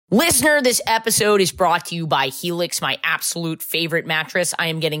Listener, this episode is brought to you by Helix, my absolute favorite mattress. I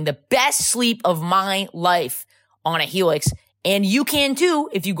am getting the best sleep of my life on a Helix. And you can too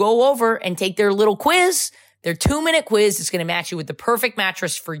if you go over and take their little quiz, their 2-minute quiz. It's going to match you with the perfect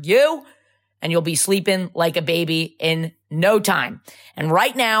mattress for you. And you'll be sleeping like a baby in no time. And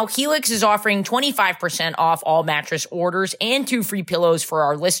right now, Helix is offering 25% off all mattress orders and 2 free pillows for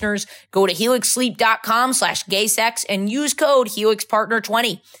our listeners. Go to helixsleep.com/gaysex and use code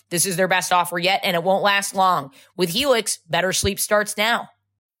HelixPartner20. This is their best offer yet, and it won't last long. With Helix, better sleep starts now.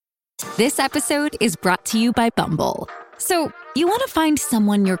 This episode is brought to you by Bumble. So, you want to find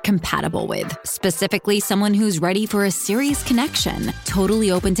someone you're compatible with, specifically someone who's ready for a serious connection, totally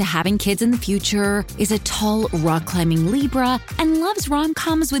open to having kids in the future, is a tall, rock-climbing Libra, and loves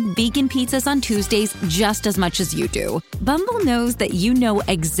rom-coms with vegan pizzas on Tuesdays just as much as you do. Bumble knows that you know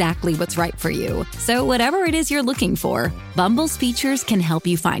exactly what's right for you. So whatever it is you're looking for, Bumble's features can help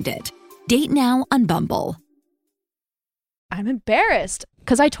you find it. Date now on Bumble. I'm embarrassed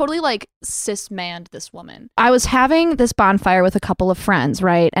because I totally cis-manned this woman. I was having this bonfire with a couple of friends,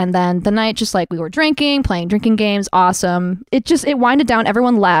 right? And then the night just we were drinking, playing drinking games, awesome. It winded down,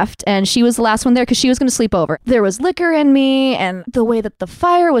 everyone left, and she was the last one there because she was going to sleep over. There was liquor in me, and the way that the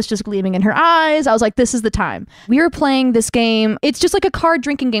fire was just gleaming in her eyes, I was like, this is the time. We were playing this game. It's just like a card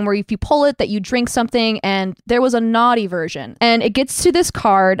drinking game where if you pull it, that you drink something, and there was a naughty version. And it gets to this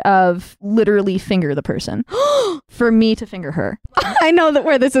card of literally finger the person. For me to finger her. I know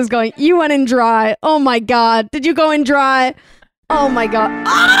where this is going. You went in dry. Oh my God. Did you go in dry? Oh my God.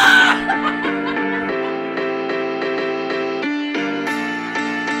 Ah!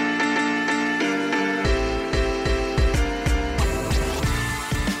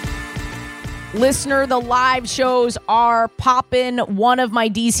 Listener, the live shows are popping. One of my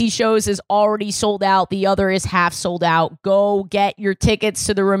DC shows is already sold out. The other is half sold out. Go get your tickets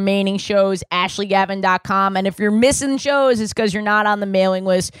to the remaining shows, ashleygavin.com. And if you're missing shows, it's because you're not on the mailing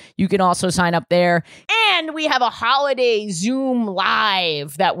list. You can also sign up there. And we have a holiday Zoom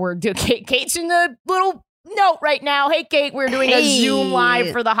live that we're doing. Kate's in the little note right now. Hey, Kate, we're doing a Zoom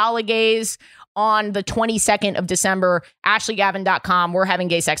live for the holidays on the 22nd of December, ashleygavin.com. We're having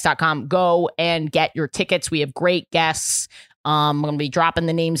gaysex.com. Go and get your tickets. We have great guests. I'm going to be dropping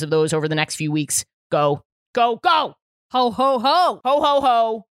the names of those over the next few weeks. Go, go, go. Ho, ho, ho. Ho, ho,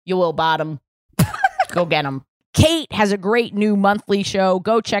 ho. You will bottom. Go get them. Kate has a great new monthly show.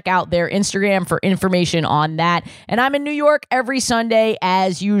 Go check out their Instagram for information on that. And I'm in New York every Sunday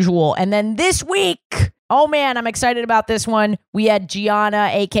as usual. And then this week, oh man, I'm excited about this one. We had Gianna,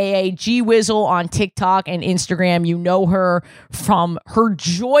 aka G Wizzle, on TikTok and Instagram. You know her from her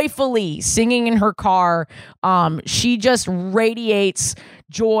joyfully singing in her car. She just radiates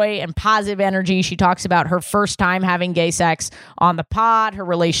joy and positive energy. She talks about her first time having gay sex on the pod, her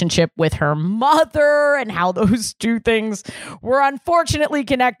relationship with her mother, and how those two things were unfortunately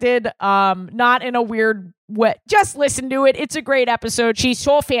connected. Not in a weird way. Just listen to it. It's a great episode. She's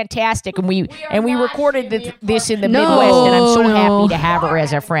so fantastic, and we recorded this in the Midwest, and I'm so happy to have her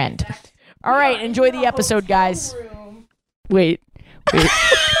as a friend. All right, enjoy the episode, guys. Wait.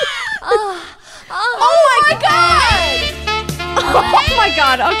 Oh my God! Oh my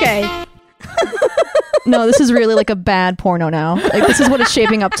God, okay. No, this is really like a bad porno now. Like, this is what it's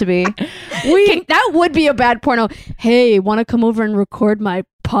shaping up to be. That would be a bad porno. Hey, want to come over and record my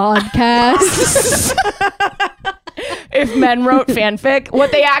podcast? If men wrote fanfic,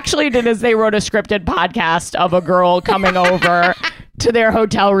 what they actually did is they wrote a scripted podcast of a girl coming over to their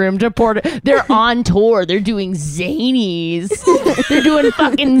hotel room to port. They're on tour. They're doing zanies. They're doing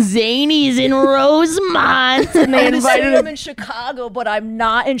fucking zanies in Rosemont. And they invited I'm in Chicago, but I'm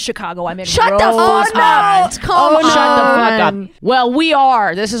not in Chicago. I'm in Shut Rosemont. the fuck up. Come on. Shut the fuck up. Well, we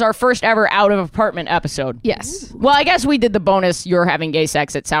are. This is our first ever out of apartment episode. Yes. Well, I guess we did the bonus You're Having Gay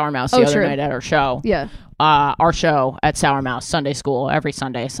Sex at Sour Mouse the other night at our show. Yeah. Our show at Sour Mouse, Sunday School, every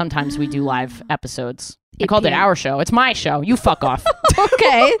Sunday. Sometimes we do live episodes. I called it our show. It's my show. You fuck off.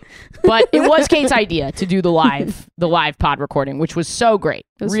 Okay. But it was Kate's idea to do the live pod recording, which was so great.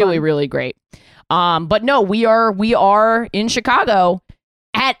 Really, fun. really great. But no, we are in Chicago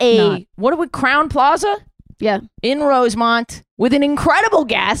at Crown Plaza? Yeah. In Rosemont with an incredible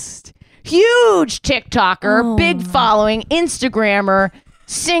guest, huge TikToker, big following, Instagrammer,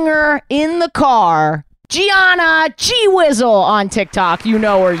 singer in the car, Gianna G Wizzle on TikTok. You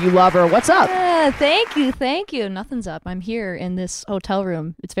know her, you love her. What's up? Thank you. Nothing's up. I'm here in this hotel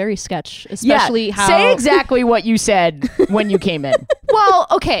room. It's very sketch, especially how... Say exactly what you said when you came in. Well,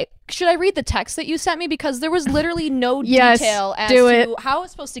 okay. Should I read the text that you sent me? Because there was literally no Yes, detail as do to it. how I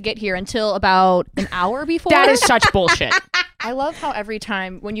was supposed to get here until about an hour before. That is such bullshit. I love how every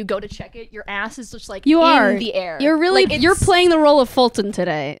time when you go to check it, your ass is just like You in are. the air. You're really Like, you're it's- playing the role of Fulton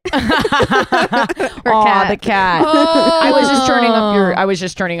today. Oh, the cat. Oh. I was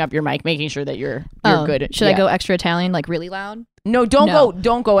just turning up your mic, making sure that you're good. Should I yeah. go extra Italian, like really loud? No,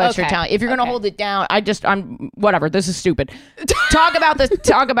 don't go extra Okay. talent. If you're gonna Okay. hold it down, I'm whatever. This is stupid. Talk about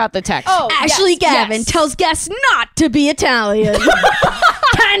the text. Oh, Ashley Gavin tells guests not to be Italian.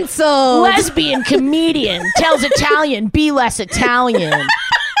 Cancelled. Lesbian comedian tells Italian be less Italian.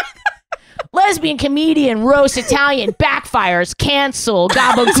 Lesbian comedian roast Italian backfires. Cancel.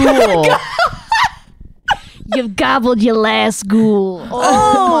 Gabagool. You've gobbled your last ghoul.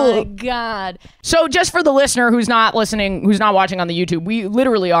 Oh my god. So just for the listener who's not listening, who's not watching on the YouTube, we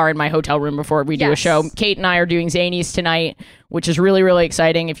literally are in my hotel room before we do a Yes. show. Kate and I are doing Zanies tonight, which is really, really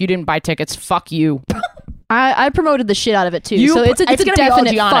exciting. If you didn't buy tickets, fuck you. I promoted the shit out of it too. You- So it's a it's gonna be all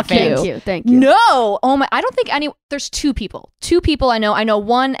definite Gianna fuck fans. you. Thank you. No. Oh my. I don't think any. There's two people. Two people I know. I know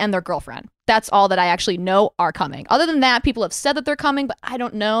one and their girlfriend. That's all that I actually know are coming. Other than that, people have said that they're coming, but I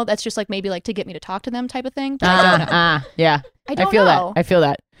don't know. That's just like maybe like to get me to talk to them type of thing. But I don't know. Yeah. I don't feel know. that. I feel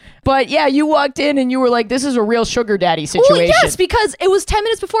that. But yeah, you walked in and you were like, this is a real sugar daddy situation. Well, yes, because it was 10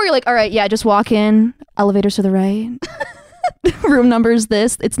 minutes before. You're like, all right, yeah, just walk in. Elevators to the right. Room number is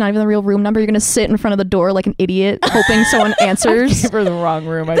this. It's not even the real room number. You're gonna sit in front of the door like an idiot, hoping someone answers. Give her the wrong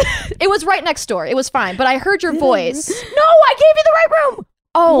room. It was right next door. It was fine, but I heard your voice. No, I gave you the right room.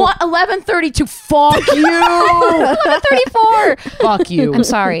 Oh, 11:32. Fuck you. 34. Fuck you. I'm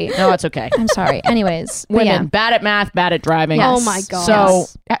sorry. No, it's okay. I'm sorry. Anyways, but Women, yeah. bad at math, bad at driving. Yes. Oh my god. So,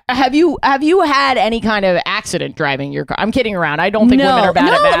 have you had any kind of accident driving your car? I'm kidding around. I don't think women are bad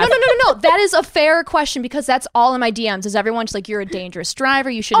no, at math. No. That is a fair question because that's all in my DMs. Is everyone just like, you're a dangerous driver?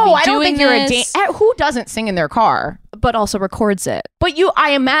 You shouldn't be I don't doing think you're this. who doesn't sing in their car? But also records it. But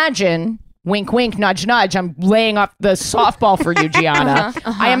I imagine, wink, wink, nudge, nudge. I'm laying up the softball for you, Gianna.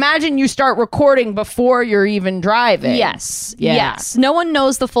 I imagine you start recording before you're even driving. Yes. Yeah. Yes. No one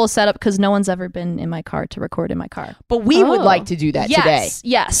knows the full setup because no one's ever been in my car to record in my car. But we would like to do that today.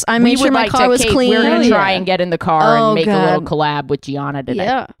 Yes. I We made sure would my like car to, was Kate, clean. We're going to Hell try yeah. and get in the car and Oh, make a little God. collab with Gianna today.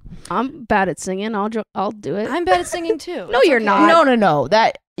 Yeah. I'm bad at singing. I'll do it. I'm bad at singing too. No, you're not. No.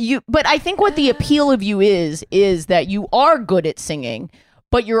 But I think what the appeal of you is that you are good at singing,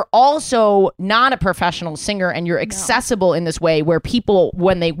 but you're also not a professional singer and you're accessible in this way where people,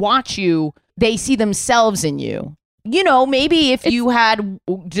 when they watch you, they see themselves in you. You know, maybe if you had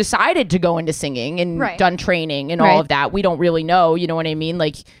decided to go into singing and Right. done training and all of that, we don't really know. You know what I mean?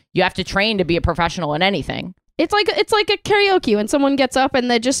 Like, you have to train to be a professional in anything. It's like a karaoke when someone gets up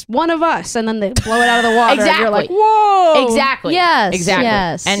and they're just one of us, and then they blow it out of the water. And you're like, Exactly. whoa. Exactly. Yes, Exactly.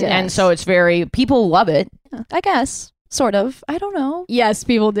 yes, and yes. so it's people love it. I guess. Sort of. I don't know. Yes,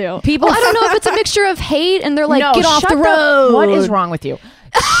 people do. People Well, I don't know if it's a mixture of hate and they're like, No, get off shut the road. What is wrong with you?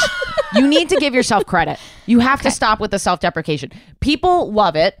 You need to give yourself credit. You have to stop with the self-deprecation. People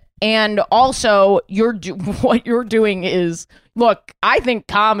love it. And also, what you're doing is, look, I think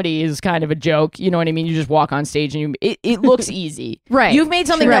comedy is kind of a joke. You know what I mean? You just walk on stage and it looks easy. Right. You've made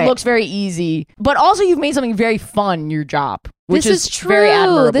something Right. that looks very easy, but also you've made something very fun, your job, which This is true. very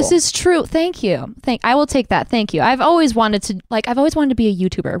admirable. This is true. Thank you. I will take that. Thank you. I've always wanted to be a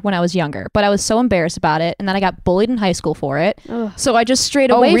YouTuber when I was younger, but I was so embarrassed about it, and then I got bullied in high school for it. Ugh. So I just strayed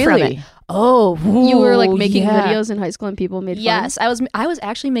Oh, away from really? it. Oh, You were like Ooh, making yeah. videos in high school and people made fun. yes, I was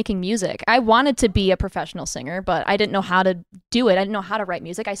actually making music. I wanted to be a professional singer, but I didn't know how to do it. I didn't know how to write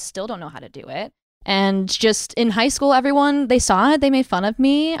music. I still don't know how to do it. And just in high school, everyone, they saw it. They made fun of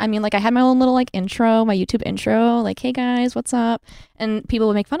me. I mean, like I had my own little like intro, my YouTube intro, like, hey guys, what's up? And people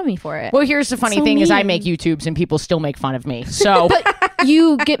would make fun of me for it. Well, here's the funny so thing is I mean. make YouTubes and people still make fun of me. So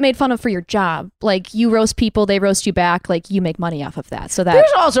You get made fun of for your job. Like you roast people, they roast you back. Like you make money off of that. So that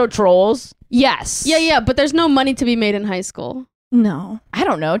there's also trolls. yes, Yeah, but there's no money to be made in high school. no, I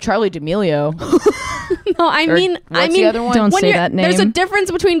don't know. Charlie D'Amelio. No, I Or mean, what's the other one? Don't when say you're- that There's a name.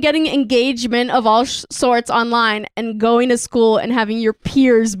 difference between getting engagement of all sorts online and going to school and having your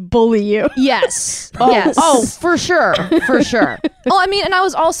peers bully you. yes, Oh, yes. oh, for sure. For sure. Oh, I mean, and I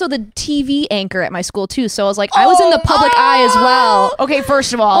was also the TV anchor at my school too. So I was like, I was in the public eye as well. Okay,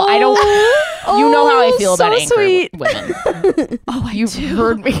 first of all, I don't. You know how I feel about so anchor sweet. women. You've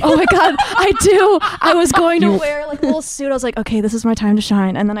heard me. Oh my god, I do. I was going to wear like a little suit. I was like, okay, this is my time to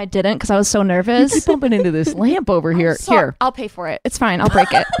shine, and then I didn't because I was so nervous. Keep bumping into this lamp over here. Here, I'll pay for it. It's fine. I'll break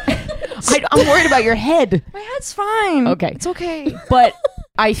it. I'm worried about your head. My head's fine. Okay. it's okay. But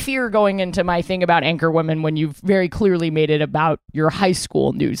I fear going into my thing about anchor women when you've very clearly made it about your high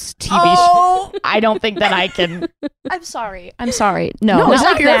school news TV show. I don't think that I can. I'm sorry. No, No, it's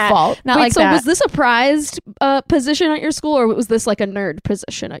not your that. fault. Not Wait, like so that. was this a prized position at your school, or was this like a nerd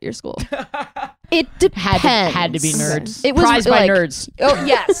position at your school? It depends. Had to be nerds. It was Prized by like- nerds. Oh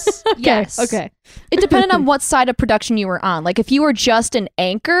yes, yes. Okay. It depended on what side of production you were on. Like if you were just an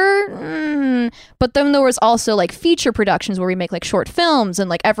anchor, but then there was also like feature productions where we make like short films, and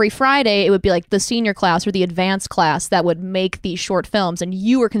like every Friday it would be like the senior class or the advanced class that would make these short films, and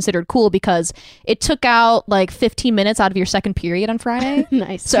you were considered cool because it took out like 15 minutes out of your second period on Friday.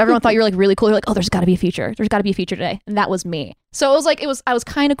 Nice. So everyone thought you were like really cool. You're like, oh, there's got to be a feature. There's got to be a feature today, and that was me. So I was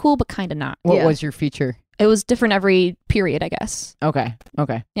kind of cool, but kind of not. What Yeah. was your feature? It was different every period, I guess. Okay.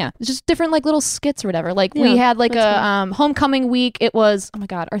 Yeah, it's just different like little skits or whatever. Like Yeah, we had like that's a homecoming week. It was, oh my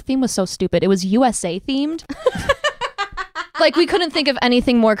god, our theme was so stupid. It was USA themed. Like we couldn't think of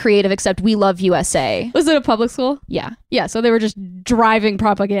anything more creative except we love USA. Was it a public school? Yeah. Yeah, so they were just driving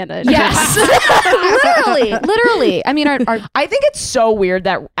propaganda. Yes. literally. I mean, our I think it's so weird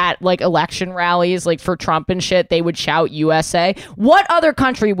that at like election rallies, like for Trump and shit, they would shout USA. What other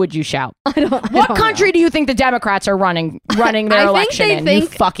country would you shout? What country do you think the Democrats are running their election in? You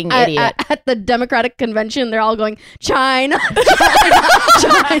fucking idiot. At the Democratic convention, they're all going, China,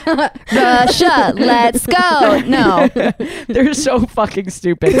 China. Russia, let's go. No. They're so fucking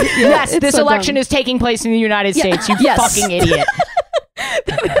stupid. Yes, it's this so election dumb. is taking place in the United States. You Yes. fucking idiot.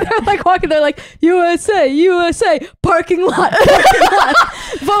 They're like walking, they're like, USA, parking lot,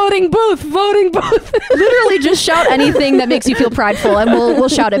 voting booth. Literally just shout anything that makes you feel prideful and we'll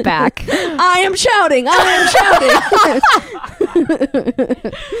shout it back. I am shouting.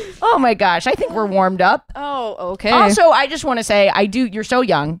 Oh my gosh, I think we're warmed up. Oh, okay. Also, I just want to say, you're so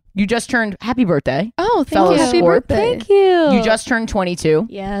young. You just turned, happy birthday. oh, thank fellow you. sport. Thank you. You just turned 22.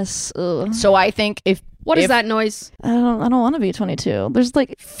 Yes. Ugh. So I think What is that noise? I don't want to be 22. There's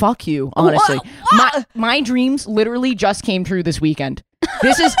like Fuck you, honestly. My dreams literally just came true this weekend.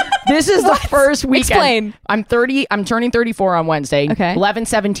 This is the first weekend. Explain. I'm turning 34 on Wednesday. Okay.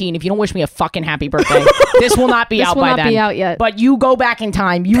 11/17. If you don't wish me a fucking happy birthday, this will not be This out will by not then. be out yet. But you go back in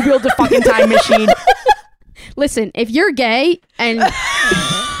time. You build a fucking time machine. Listen, if you're gay and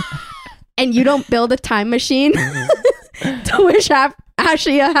you don't build a time machine to wish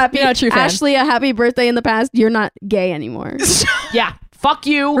Ashley a happy You're not a true fan. Ashley a happy birthday in the past, you're not gay anymore. Yeah. Fuck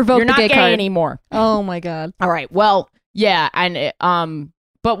you. Revoke You're the not gay gay card. anymore. oh my god. All right. Well, yeah, and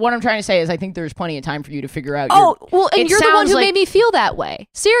but what I'm trying to say is I think there's plenty of time for you to figure out Oh, well, and it you're the one sounds who like- made me feel that way.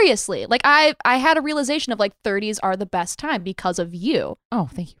 Seriously. Like I had a realization of like 30s are the best time because of you. Oh,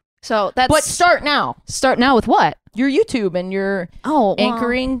 thank you. So that's But start now. start now with what? Your YouTube and your Oh, well,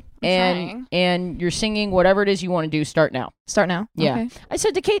 anchoring trying. and you're singing, whatever it is you want to do, start now. Start now. Yeah. Okay. I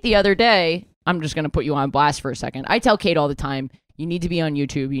said to Kate the other day, I'm just going to put you on blast for a second. I tell Kate all the time, you need to be on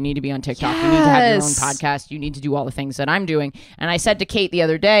YouTube, you need to be on TikTok, you need to have your own Yes. podcast, you need to do all the things that I'm doing. And I said to Kate the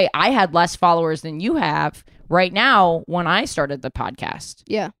other day, I had less followers than you have right now when I started the podcast.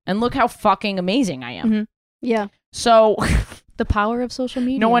 Yeah. And look how fucking amazing I am. Mhm. Yeah. So The power of social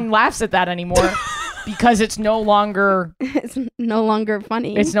media. no one laughs at that anymore because it's no longer It's no longer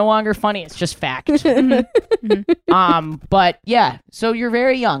funny. it's no longer funny. It's just fact. But yeah, so you're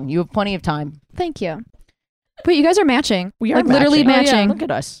very young. You have plenty of time. Thank you. Wait, you guys are matching. We are like literally matching. Oh, yeah, matching. look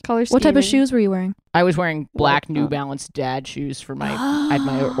at us. color What type of scheming. shoes were you wearing? I was wearing black New Balance dad shoes for my I had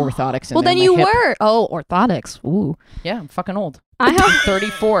my orthotics in Well, there, then my you hip. were. Oh, orthotics. Ooh. Yeah, I'm fucking old. I have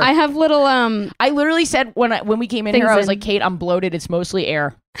 34. I have little I literally said when we came in Things here, I was in. like, Kate, I'm bloated. It's mostly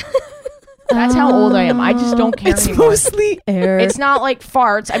air. That's how old I am. I just don't care anymore. air. It's not like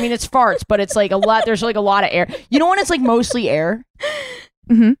farts. I mean, it's farts, but it's like a lot. There's like a lot of air. You know when it's like mostly air?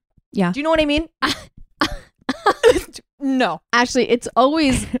 Mhm. Do you know what I mean? no. actually it's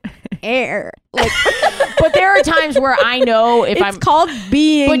always air. Like But there are times where I know if it's I'm. called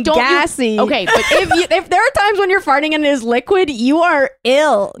being But don't you- gassy. Okay, but if there are times when you're farting and it is liquid, you are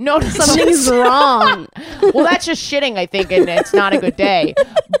ill. no, Something's wrong. Well, that's just shitting, I think, and it's not a good day.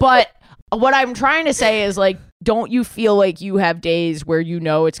 But what I'm trying to say is, like, don't you feel like you have days where you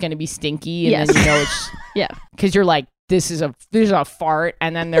know it's going to be stinky, and Yes. then you know it's Yeah. because you're like, this is a fart,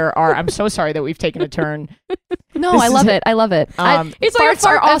 and then there are. I'm so sorry that we've taken a turn. No, This I is love it. it. I love it. It's like farts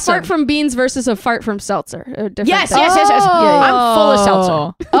are a awesome. fart from beans versus a fart from seltzer. A different Yes, thing. yes, yes, yes. I'm full of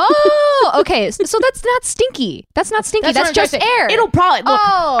seltzer. Oh, okay. So that's not stinky. That's not stinky. what That's I'm trying just to say. air. It'll probably look.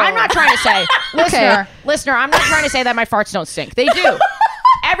 Oh. I'm not trying to say, listener. I'm not trying to say that my farts don't stink. They do.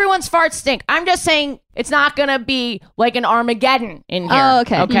 Everyone's farts stink. I'm just saying it's not gonna be like an Armageddon in here. Oh,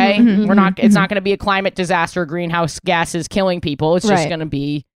 okay. Okay. Mhm, We're not. It's not gonna be a climate disaster, greenhouse gases killing people. It's just Right. gonna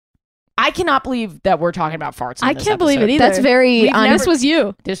be. I cannot believe that we're talking about farts. In I this can't believe it episode. either. That's very This honest. was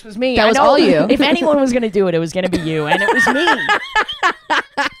you. This was me. That I was know. all you. If anyone was gonna do it, it was gonna be you, and it was me.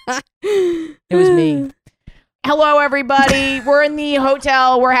 It was me. Hello, everybody. We're in the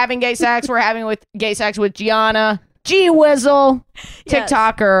hotel. We're having gay sex. We're having gay sex with Gianna G Wizzle, Yes.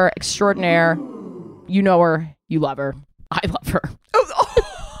 TikToker extraordinaire. You know her. You love her. I love her.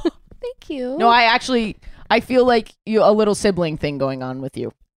 Thank you. No, I feel like a little sibling thing going on with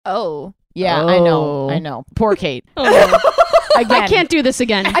you. Oh. Yeah, Oh. I know. Poor Kate. Oh, Again. I can't do this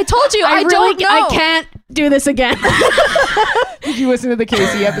again. I told you. I don't know. I can't do this again. Did you listen to the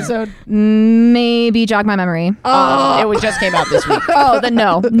Casey episode? Maybe jog my memory. It just came out this week. Oh, then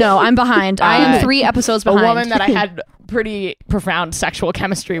no, I'm behind. I am 3 episodes A behind. woman that I had pretty profound sexual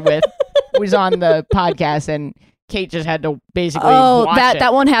chemistry with was on the podcast, and Kate just had to basically watch it.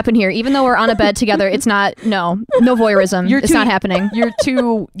 that won't happen here. Even though we're on a bed together, it's not. No voyeurism. You're It's too- not happening. You're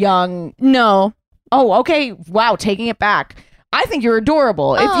too young. No. Oh, okay. Wow, taking it back. I think you're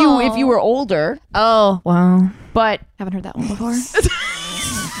adorable. If you were older, Oh, wow. but Haven't heard that one before.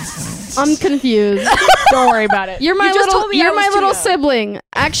 I'm confused. don't worry about it. You're my You just little. told me I You're was my too little young. sibling.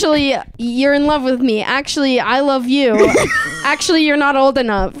 Actually, you're in love with me. Actually, I love you. Actually, you're not old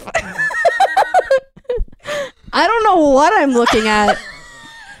enough. I don't know what I'm looking at.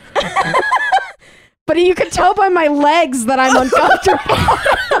 But you can tell by my legs that I'm uncomfortable.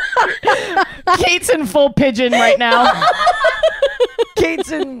 Kate's in full pigeon right now.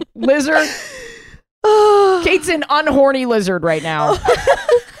 Kate's in lizard. Kate's in unhorny lizard right now.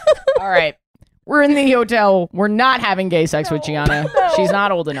 All right. We're in the hotel. We're not having gay sex with Gianna. She's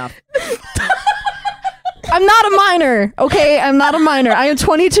not old enough. I'm not a minor. Okay, I'm not a minor. I am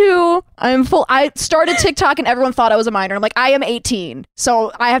 22. I started TikTok and everyone thought I was a minor. I'm like, I am 18.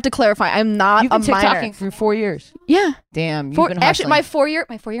 So I have to clarify. I'm not You've a been minor. TikToking for 4 years. Yeah. Damn. You've been Actually, hustling. my 4 year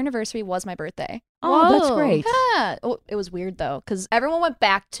anniversary was my birthday. Oh, that's Whoa. great. Yeah. Oh, it was weird though, because everyone went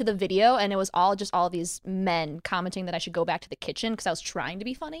back to the video and it was all these men commenting that I should go back to the kitchen because I was trying to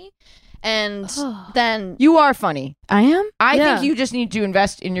be funny. And then You are funny. I am I Yeah. think you just need to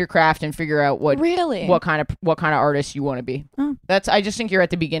invest in your craft and figure out what kind of artist you want to be. Oh. I just think you're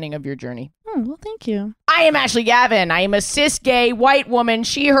at the beginning of your journey. Oh, well, thank you. I am Ashley Gavin. I am a cis gay white woman,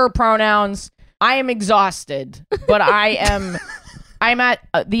 she her pronouns. I am exhausted, but I'm at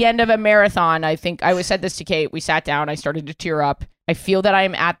the end of a marathon. I think I said this to Kate. We sat down, I started to tear up. I feel that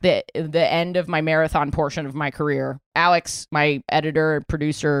I'm at the end of my marathon portion of my career. Alex, my editor,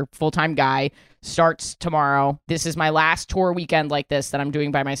 producer, full-time guy, starts tomorrow. This is my last tour weekend like this that I'm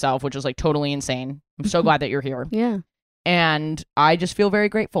doing by myself, which is like totally insane. I'm so glad that you're here. Yeah. And I just feel very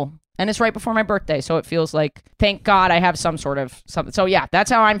grateful. And it's right before my birthday, so it feels like, thank God I have some sort of something. So yeah,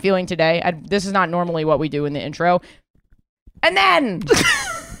 that's how I'm feeling today. This is not normally what we do in the intro. And then,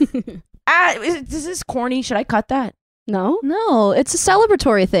 is this corny? Should I cut that? No. No, it's a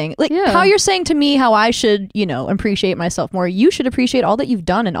celebratory thing. Like Yeah. how you're saying to me how I should, appreciate myself more. You should appreciate all that you've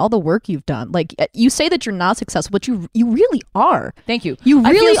done and all the work you've done. Like you say that you're not successful, but you really are. Thank you. You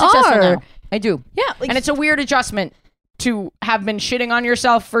I feel really successful are. now. I do. Yeah, like, And it's a weird adjustment to have been shitting on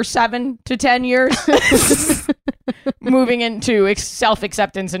yourself for 7 to 10 years, moving into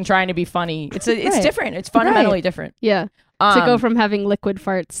self-acceptance and trying to be funny. It's Right. different. It's fundamentally Right. different. Yeah. To go from having liquid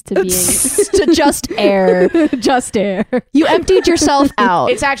farts to being to just air. just air. You emptied yourself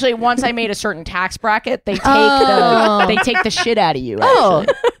out. It's actually once I made a certain tax bracket, they take Oh. they take the shit out of you. Oh,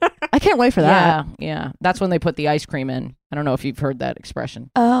 Actually. I can't wait for that. Yeah. That's when they put the ice cream in. I don't know if you've heard that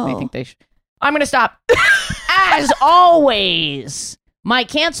expression. Oh, They think they should. I'm gonna stop. As always, my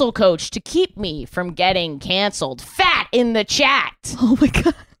cancel coach to keep me from getting canceled. Fat in the chat. oh my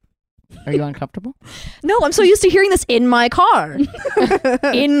god. Are you uncomfortable? No, I'm so used to hearing this in my car.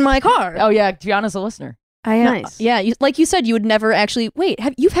 In my car. Oh yeah, Gianna's a listener. I am. Nice. Yeah, like you said, you would never actually wait.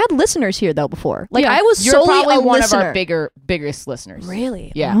 You've had listeners here though before? Like Yeah. I was You're solely probably a one listener. of our biggest listeners.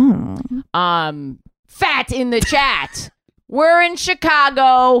 Really? Yeah. Oh. Fat in the chat. We're in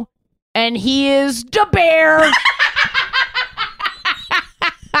Chicago, and he is the bear.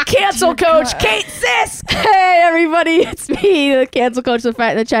 Cancel coach Kate Sisk. Hey everybody, it's me, the cancel coach, the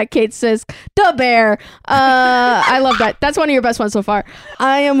fat in the chat, Kate Sisk, the bear. I love that. That's one of your best ones so far.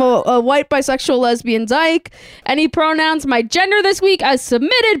 I am a white bisexual lesbian dyke. Any pronouns? My gender this week, as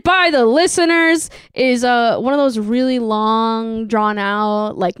submitted by the listeners, is one of those really long, drawn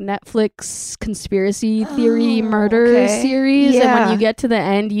out, like Netflix conspiracy theory murder series. And when you get to the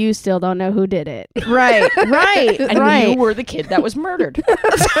end, you still don't know who did it. Right. And you were the kid that was murdered.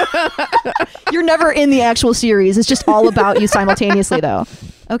 You're never in the actual series. It's just all about you simultaneously, though.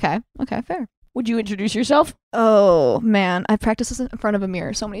 Okay, fair. Would you introduce yourself? Oh, man. I've practiced this in front of a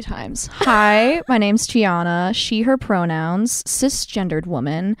mirror so many times. Hi, my name's Gianna. She, her pronouns. Cisgendered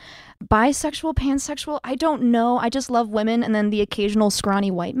woman. Bisexual, pansexual. I don't know. I just love women and then the occasional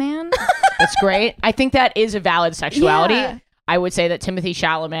scrawny white man. That's great. I think that is a valid sexuality. Yeah. I would say that Timothée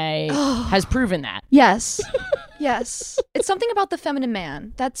Chalamet has proven that. Yes. It's something about the feminine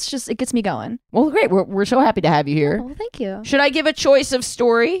man. That's just, it gets me going. Well, great. We're so happy to have you here. Oh, thank you. Should I give a choice of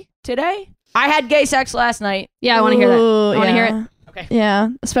story today? I had gay sex last night. Yeah, I want to hear that. I want to hear it. Okay. Yeah,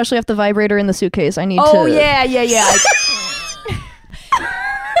 especially if the vibrator in the suitcase. I need to. Oh, yeah.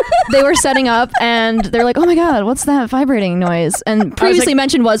 They were setting up and they're like, oh my God, what's that vibrating noise? And previously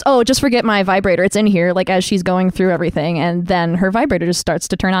mentioned was, oh, just forget my vibrator. It's in here, like as she's going through everything. And then her vibrator just starts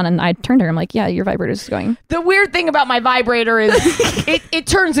to turn on. And I turned to her. I'm like, yeah, your vibrator's going. The weird thing about my vibrator is it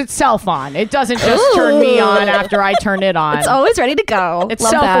turns itself on. It doesn't just turn me on after I turn it on. It's always ready to go. It's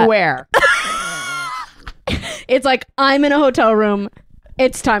Love self-aware. It's like, I'm in a hotel room.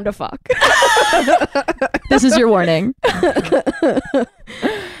 It's time to fuck. This is your warning.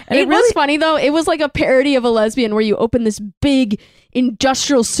 And it was funny though. It was like a parody of a lesbian where you open this big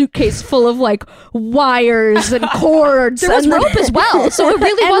industrial suitcase full of like wires and cords. There was rope as well, so it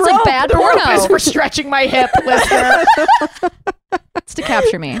really wasn't bad The porno. rope is for stretching my hip, listener. It's to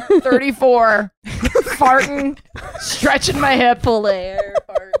capture me. 34, farting, stretching my hip. Full air.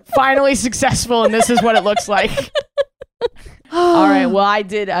 Finally successful, and this is what it looks like. All right, well, I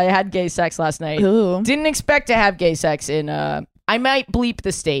had gay sex last night. Ooh. Didn't expect to have gay sex in, I might bleep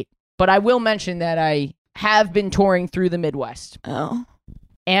the state, but I will mention that I have been touring through the Midwest. Oh.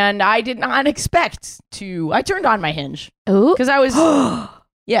 And I did not expect to, I turned on my Hinge. Ooh. Because I was,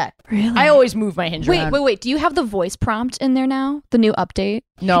 yeah. Really? I always move my Hinge around. Wait. Do you have the voice prompt in there now? The new update?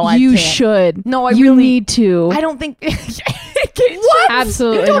 No, I You can't. should. No, I you really need to. I don't think. What?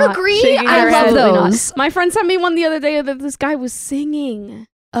 Absolutely You don't not. agree? Shaking I her love head. those. My friend sent me one the other day that this guy was singing.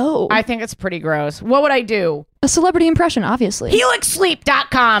 Oh. I think it's pretty gross. What would I do? A celebrity impression, obviously.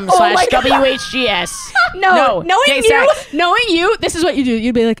 HelixSleep.com/WHGS. No, knowing you, this is what you do.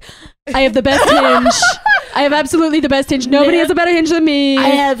 You'd be like, I have the best Hinge. I have absolutely the best Hinge. Nobody has a better Hinge than me. I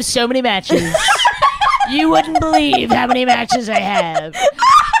have so many matches. You wouldn't believe how many matches I have.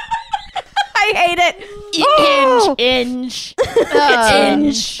 I hate it. Inch. It's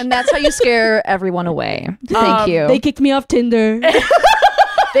inch. And that's how you scare everyone away. Thank you. They kicked me off Tinder.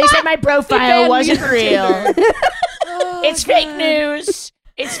 They said my profile banned me wasn't from real. It's fake news.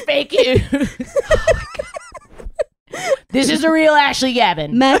 It's fake news. This is the real Ashley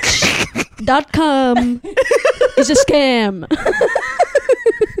Gavin. Match.com is a scam.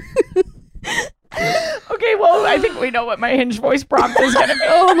 Okay, well, I think we know what my Hinge voice prompt is going to be.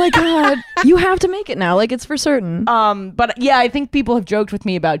 Oh my God. You have to make it now. Like, it's for certain. But yeah, I think people have joked with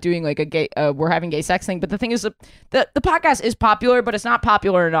me about doing like a gay, we're having gay sex thing. But the thing is, the podcast is popular, but it's not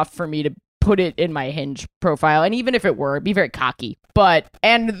popular enough for me to put it in my Hinge profile. And even if it were, it'd be very cocky.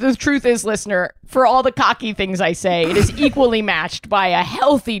 And the truth is, listener, for all the cocky things I say, it is equally matched by a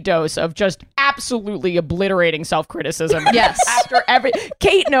healthy dose of just absolutely obliterating self-criticism. Yes. After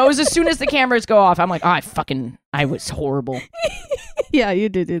Kate knows as soon as the cameras go off, I'm like, I was horrible. Yeah, you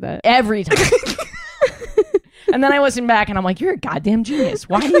do that. Every time. And then I listen back and I'm like, you're a goddamn genius.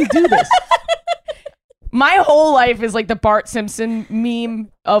 Why do you do this? My whole life is like the Bart Simpson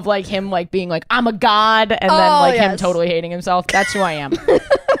meme of like him like being like, I'm a god, and then like him totally hating himself. That's who I am.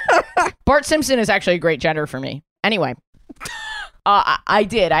 Bart Simpson is actually a great gender for me. Anyway, I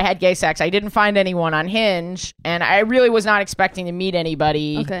had gay sex. I didn't find anyone on Hinge, and I really was not expecting to meet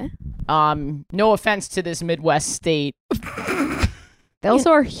anybody. Okay. No offense to this Midwest state. They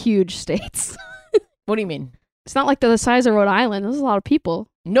also are huge states. What do you mean? It's not like they're the size of Rhode Island. There's a lot of people.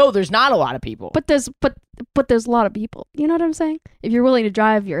 No, there's not a lot of people. But there's a lot of people. You know what I'm saying? If you're willing to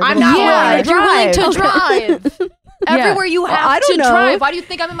drive, I'm not willing to drive. You're willing to drive. Everywhere you have to drive. Why do you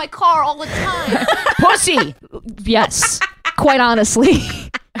think I'm in my car all the time? Pussy. Yes. Quite honestly.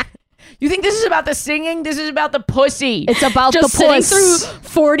 You think this is about the singing? This is about the pussy. It's about just the puss. sitting through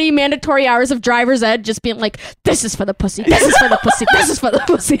 40 mandatory hours of driver's ed just being like, this is for the pussy, this is for the pussy, this is for the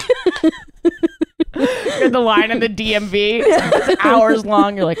pussy. You're the line in the DMV. It's hours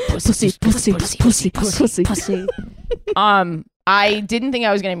long. You're like, Pussy, pussy, pussy, pussy, pussy. I didn't think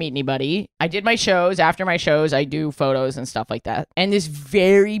I was going to meet anybody. I did my shows. After my shows, I do photos and stuff like that. And this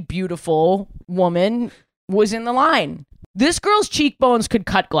very beautiful woman was in the line. This girl's cheekbones could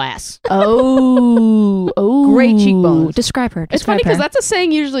cut glass. Oh, Great cheekbones. Describe her. It's funny because that's a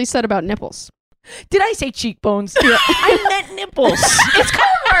saying usually said about nipples. Did I say cheekbones? I meant nipples. It's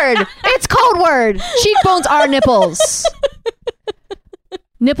code word. It's code word. Cheekbones are nipples.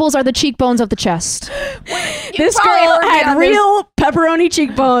 Nipples are the cheekbones of the chest. This girl had real pepperoni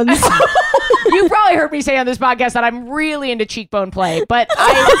cheekbones. You probably heard me say on this podcast that I'm really into cheekbone play, but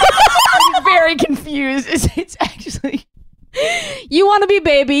I'm very confused. It's actually... You want to be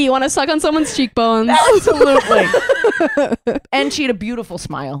baby. You want to suck on someone's cheekbones. Absolutely. And she had a beautiful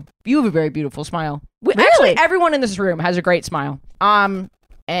smile. You have a very beautiful smile. Actually, everyone in this room has a great smile. And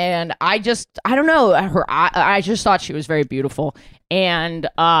I don't know, I just thought she was very beautiful. And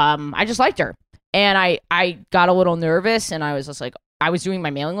I just liked her. And I got a little nervous, and I was just like, I was doing my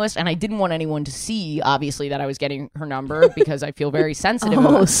mailing list, and I didn't want anyone to see, obviously, that I was getting her number because I feel very sensitive.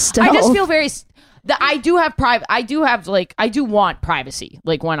 I just feel very... I do want privacy,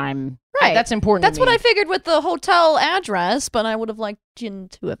 like when I'm right. That's important. That's to me. what I figured with the hotel address, but I would have liked you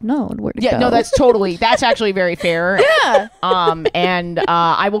to have known where to go. Yeah, no, that's actually very fair. Yeah. And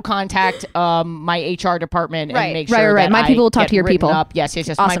I will contact my HR department and make sure Right. that My people will talk get to your written people. up. Yes.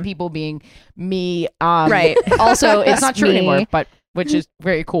 Awesome. My people being me. Right. Also, it's not true me. anymore, but. Which is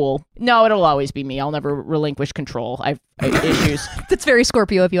very cool. No, it'll always be me. I'll never relinquish control. I have issues. That's very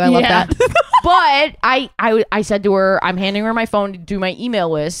Scorpio of you. I love that. But I said to her, I'm handing her my phone to do my email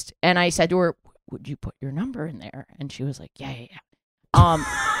list, and I said to her, would you put your number in there? And she was like, yeah.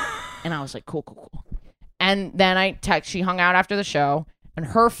 And I was like, cool. And then she hung out after the show, and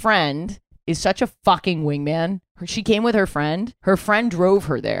her friend is such a fucking wingman. She came with her friend. Her friend drove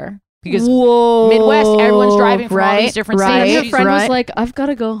her there. Because Midwest, everyone's driving from all these different states. And her friend was like, I've got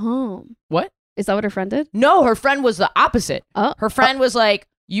to go home. What? Is that what her friend did? No, her friend was the opposite. Oh. Her friend was like,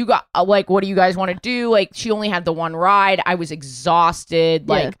 you got, like, what do you guys want to do? Like, she only had the one ride. I was exhausted.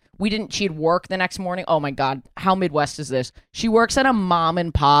 Like, she had work the next morning. Oh my God. How Midwest is this? She works at a mom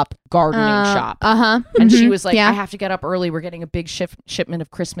and pop gardening shop. And she was like, I have to get up early. We're getting a big shipment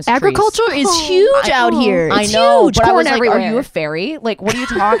of Christmas trees. Agriculture is huge out here. It's I know. huge. But Corn I was like, everywhere. are you a fairy? Like, what are you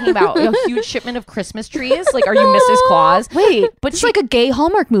talking about? A huge shipment of Christmas trees? Like, are you Mrs. Claus? Wait, but it's like a gay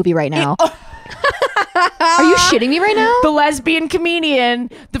Hallmark movie right now. Are you shitting me right now? The lesbian comedian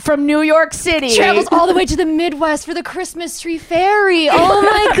from New York City travels all the way to the Midwest for the Christmas tree fairy. Oh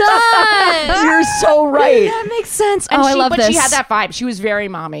my God. You're so right. That makes sense. And I love this. But she had that vibe. She was very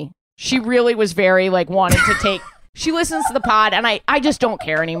mommy. She really was very like wanted to take. She listens to the pod, and I just don't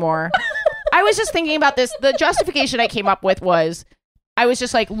care anymore. I was just thinking about this. The justification I came up with was, I was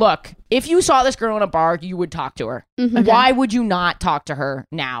just like, look, if you saw this girl in a bar, you would talk to her. Mm-hmm. Why would you not talk to her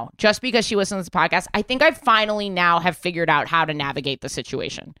now? Just because she listens to the podcast? I think I finally now have figured out how to navigate the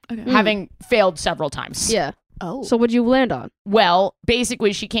situation, having failed several times. Yeah. Oh. So what'd you land on? Well,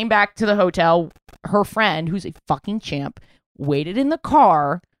 basically, she came back to the hotel. Her friend, who's a fucking champ, waited in the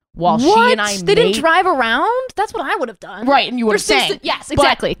car while she and I They didn't drive around? That's what I would have done. Right, and you would have sang. Yes,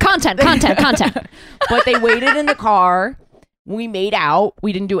 exactly. Content. But they waited in the car. We made out.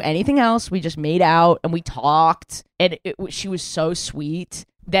 We didn't do anything else. We just made out and we talked. And she was so sweet.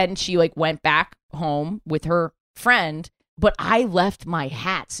 Then she like went back home with her friend. But I left my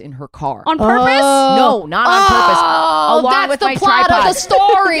hats in her car. On purpose? No, not on purpose. Along that's with the my plot tripod. of the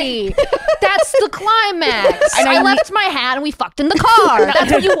story. That's the climax. And I I left my hat and we fucked in the car.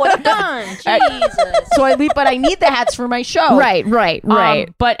 That's what you would have done. Jesus. So I leave, but I need the hats for my show. Right.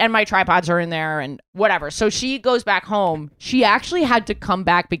 And my tripods are in there and whatever. So she goes back home. She actually had to come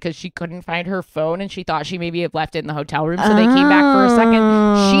back because she couldn't find her phone and she thought she maybe had left it in the hotel room. So they came back for a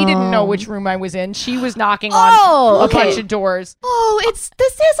second. She didn't know which room I was in. She was knocking on a bunch of doors. Oh, this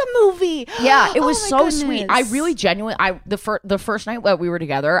is a movie. Yeah, it was Oh my so goodness. sweet. I really genuinely, the first night that we were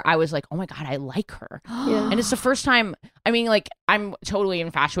together, I was like, oh my God, I like her. Yeah. And it's the first time, I mean, like, I'm totally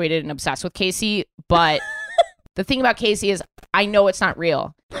infatuated and obsessed with Casey, but the thing about Casey is I know it's not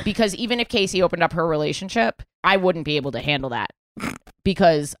real because even if Casey opened up her relationship, I wouldn't be able to handle that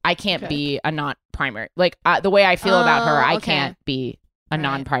because I can't be a non-primary. Like, the way I feel about her, I can't be a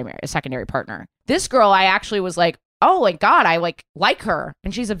non-primary, a secondary partner. This girl, I actually was like, oh my God, I like her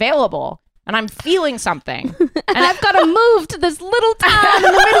and she's available. and I'm feeling something. And I've got to move to this little town in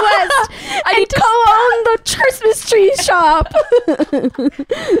the Midwest. I need to own the Christmas tree shop.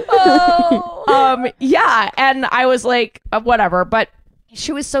 Yeah. And I was like, whatever. But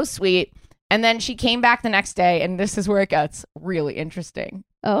she was so sweet. And then she came back the next day, and this is where it gets really interesting.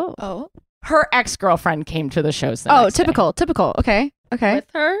 Oh. Her ex-girlfriend came to the shows the next day. Typical. Okay. With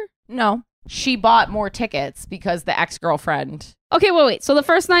her? No. She bought more tickets because the ex-girlfriend... Okay, wait. So the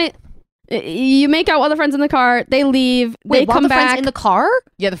first night, you make out with the friends in the car. They leave. They come back in the car?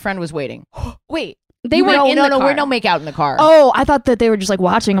 Yeah, the friend was waiting. Wait. They weren't in the car. We don't make out in the car. Oh, I thought that they were just like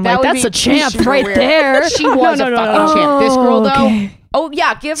watching. I'm That like, would that's be a champ super right weird. there. She was a fucking champ. This girl, though... Okay. Oh,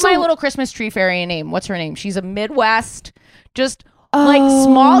 yeah. Give my little Christmas tree fairy a name. What's her name? She's a Midwest, just like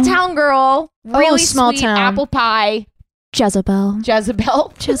small town girl. Really small sweet town. apple pie. Jezebel.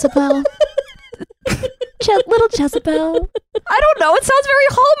 Jezebel. Little Jezebel. I don't know. It sounds very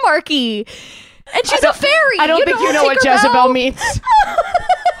Hallmarky. And she's a fairy. I don't think you know what Jezebel means.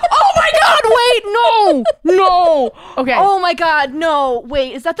 Oh my God, wait, no. Okay. Oh my God, no.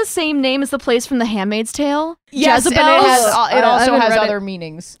 Wait, is that the same name as the place from The Handmaid's Tale? yes, and Jezebel's? it also haven't has read it. other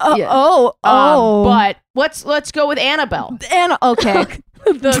meanings. Yeah. But let's go with Annabelle. And okay.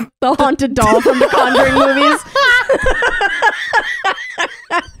 the haunted doll from the Conjuring movies.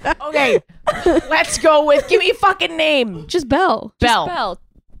 Okay. Let's go with, give me a fucking name. Just Belle. Belle.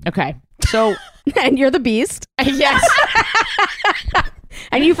 Okay. So, And you're the beast. yes.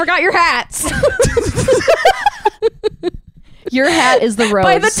 And you forgot your hats. Your hat is the rose.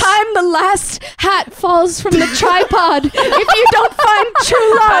 By the time the last hat falls from the tripod, if you don't find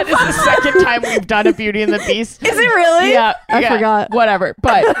true That love. is the second time we've done a Beauty and the Beast. Is it really? Yeah. I forgot. Whatever.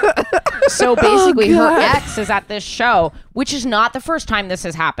 But so basically her God. ex is at this show, which is not the first time this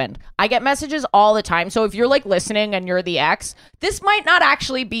has happened. I get messages all the time. So if you're like listening and you're the ex, this might not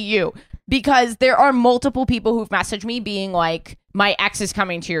actually be you, because there are multiple people who've messaged me being like, my ex is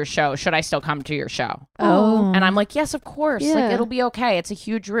coming to your show. Should I still come to your show? Oh. And I'm like, yes, of course. Like, Yeah. it'll be okay. It's a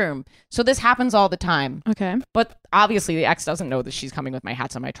huge room. So this happens all the time. Okay. But obviously the ex doesn't know that she's coming with my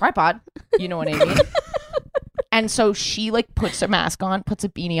hats on my tripod. You know what I mean? And so she like puts a mask on, puts a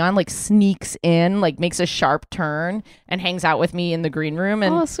beanie on, like sneaks in, like makes a sharp turn and hangs out with me in the green room.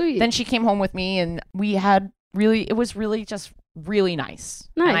 And Oh, sweet. then she came home with me, and we had it was really just really nice.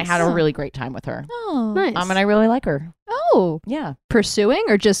 And I Nice. had a really great time with her. Oh. Nice. And I really like her. Oh. Yeah. Pursuing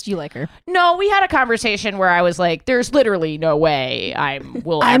or just you like her? No, we had a conversation where I was like, there's literally no way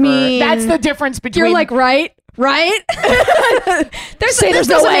will I ever. mean, That's the difference between. You're like, right? This there's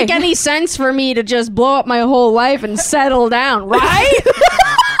no doesn't way. make any sense for me to just blow up my whole life and settle down, right?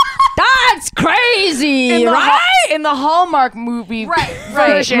 That's crazy, in the, right? in the Hallmark movie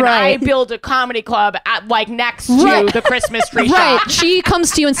version, right. I build a comedy club at like next to Right. the Christmas tree Right. shop. She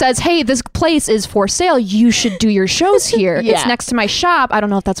comes to you and says, hey, this place is for sale. You should do your shows here. Yeah. It's next to my shop. I don't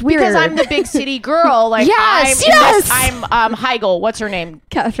know if that's weird. Because I'm the big city girl. Like Yes, I'm Heigl. What's her name?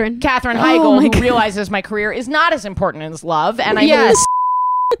 Catherine. Katherine Oh Heigl, my who God. realizes my career is not as important as love, and I Yes.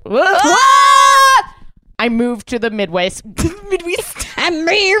 I moved to the Midwest. I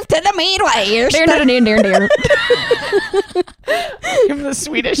moved to the Midwest. There. I'm the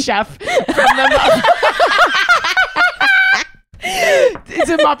Swedish chef from the It's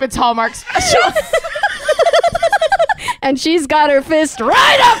a Muppets Hallmark special. And she's got her fist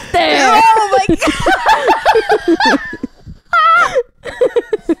right up there. Oh my God.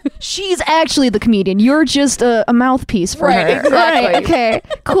 She's actually the comedian. You're just a mouthpiece for Right, her. exactly. Right, okay,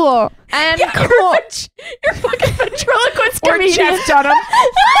 cool. And You're fucking ventriloquist or comedian. Jeff Dunham.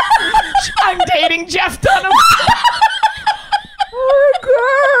 I'm dating Jeff Dunham.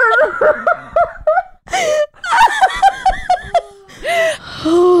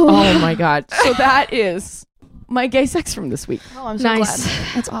 Oh my god. So that is my gay sex from this week. Oh, I'm so Nice. glad.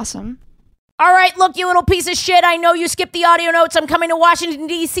 That's awesome. All right, look, you little piece of shit. I know you skipped the audio notes. I'm coming to Washington,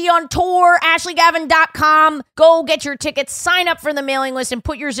 D.C. on tour. AshleyGavin.com. Go get your tickets, sign up for the mailing list, and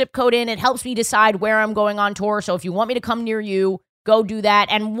put your zip code in. It helps me decide where I'm going on tour. So if you want me to come near you, go do that.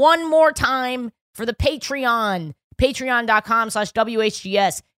 And one more time for the Patreon,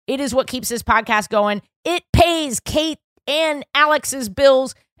 patreon.com/WHGS. It is what keeps this podcast going. It pays Kate and Alex's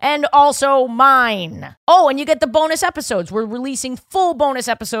bills and also mine. Oh, and you get the bonus episodes. We're releasing full bonus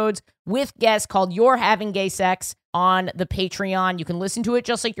episodes with guests called You're Having Gay Sex on the Patreon. You can listen to it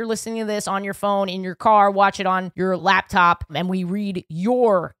just like you're listening to this on your phone, in your car, watch it on your laptop, and we read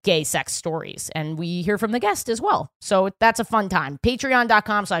your gay sex stories, and we hear from the guest as well. So that's a fun time.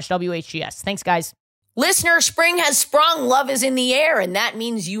 Patreon.com/WHGS. Thanks, guys. Listener, spring has sprung, love is in the air, and that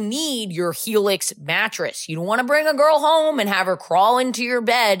means you need your Helix mattress. You don't want to bring a girl home and have her crawl into your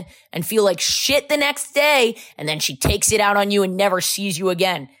bed and feel like shit the next day, and then she takes it out on you and never sees you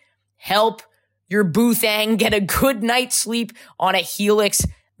again. Help your boo thang get a good night's sleep on a Helix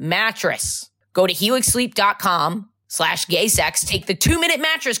mattress. Go to helixsleep.com/gaysex, take the 2-minute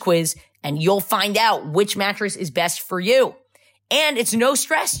mattress quiz, and you'll find out which mattress is best for you. And it's no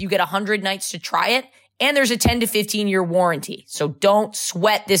stress. You get 100 nights to try it, and there's a 10 to 15-year warranty. So don't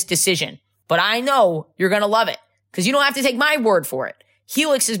sweat this decision. But I know you're going to love it because you don't have to take my word for it.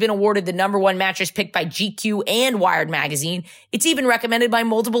 Helix has been awarded the #1 mattress picked by GQ and Wired Magazine. It's even recommended by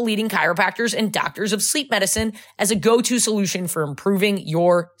multiple leading chiropractors and doctors of sleep medicine as a go-to solution for improving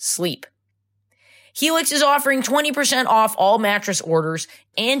your sleep. Helix is offering 20% off all mattress orders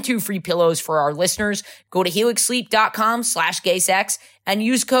and 2 free pillows for our listeners. Go to helixsleep.com/gaysex and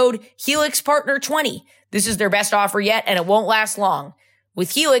use code HelixPartner20. This is their best offer yet, and it won't last long.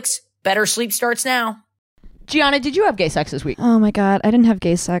 With Helix, better sleep starts now. Gianna, did you have gay sex this week? Oh my God, I didn't have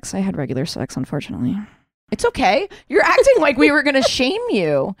gay sex. I had regular sex, unfortunately. It's okay. You're acting like we were going to shame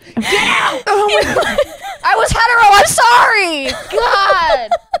you. Get out! Oh my God. I was hetero. I'm sorry. God.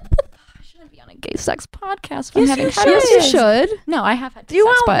 Gay sex podcast. Yes, having you sex. should. Yes, you should. No, I have had Do you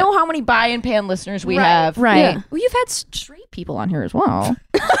sex, all know how many bi and pan listeners we right, have? Right. Yeah. Well, you've had straight people on here as well.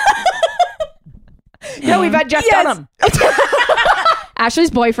 Yeah, we've had Jeff Dunham.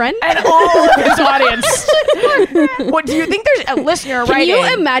 Ashley's boyfriend. And all of his audience. What do you think there's a listener Can writing? you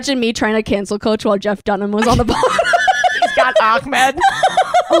imagine me trying to cancel Coach while Jeff Dunham was on the pod? He's got Ahmed.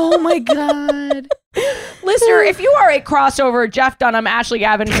 Oh my God. Listener, if you are a crossover Jeff Dunham, Ashley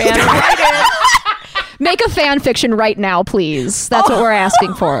Gavin fan, write in. Make a fan fiction right now, please. That's what we're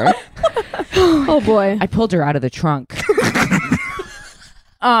asking for. Oh boy. I pulled her out of the trunk.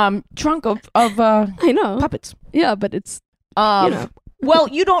 Trunk of I know. puppets. Yeah, but it's Well,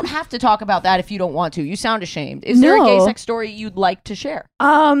 you don't have to talk about that if you don't want to. You sound ashamed. Is there a gay No. sex story you'd like to share?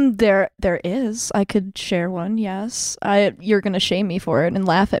 There is. I could share one. Yes. You're gonna shame me for it and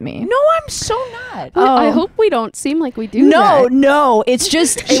laugh at me. No, I'm so not. I hope we don't seem like we do No, that. no. It's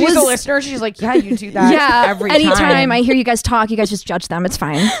just She's a listener. She's like, yeah, you do that yeah. every Anytime time. I hear you guys talk, you guys just judge them. It's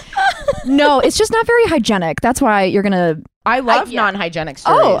fine. No, it's just not very hygienic. That's why you're gonna. I love yeah. non-hygienic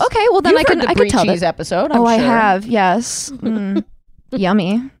stories. Oh, okay. Well, then You've I can. heard the I can tell cheese that. episode. I'm I sure. have. Yes. Mm.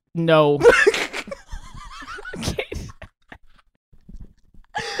 Yummy. No.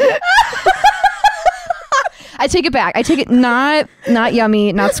 I take it back. I take it not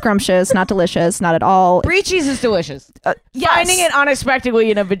yummy, not scrumptious, not delicious, not at all. Brie cheese is delicious. Yes. Finding it unexpectedly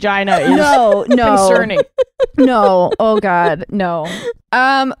in a vagina is No. concerning. No. Oh God, no.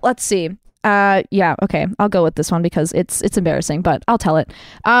 Let's see. Yeah, okay. I'll go with this one because it's embarrassing, but I'll tell it.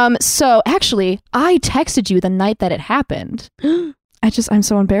 So actually, I texted you the night that it happened. I'm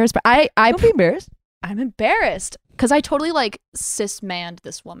so embarrassed, but Don't be embarrassed. I'm embarrassed because I totally cis-manned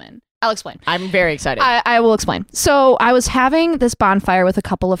this woman. I'll explain. I'm very excited. I will explain. So I was having this bonfire with a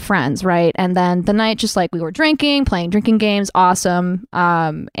couple of friends, right? And then the night, just we were drinking, playing drinking games, awesome.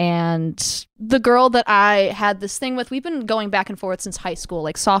 And the girl that I had this thing with, we've been going back and forth since high school,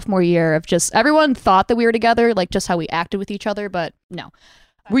 sophomore year of just everyone thought that we were together, just how we acted with each other, but no.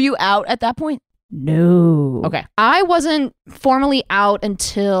 Were you out at that point? No. Okay. I wasn't formally out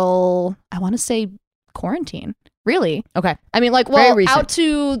until, I want to say, quarantine. Really? Okay. I mean, Very recent. out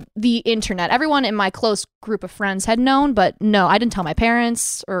to the internet. Everyone in my close group of friends had known, but no, I didn't tell my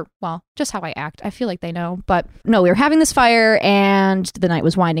parents or, just how I act. I feel like they know. But no, we were having this fire and the night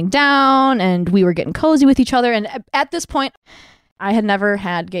was winding down and we were getting cozy with each other. And at this point, I had never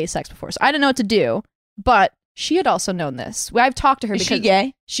had gay sex before, so I didn't know what to do. But she had also known this. I've talked to her Is because she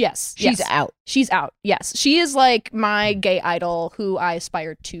gay? Yes. She's yes. out. She's out. Yes. She is my gay idol who I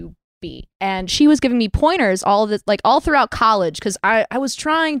aspire to be. And she was giving me pointers all throughout college because I was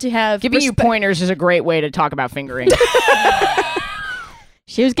trying to have Giving you pointers is a great way to talk about fingering.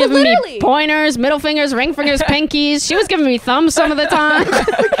 She was giving me literally. pointers, middle fingers, ring fingers, pinkies. She was giving me thumbs some of the time.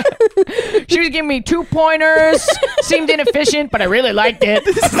 She was giving me 2 pointers. Seemed inefficient, but I really liked it.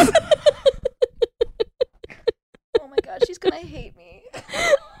 Oh my God, she's gonna hate me.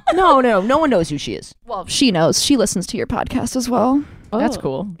 No one knows who she is. Well, she knows. She listens to your podcast as well. That's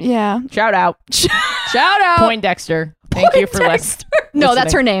cool. Yeah. Shout out. Shout out. Poindexter. Thank you for listening. No,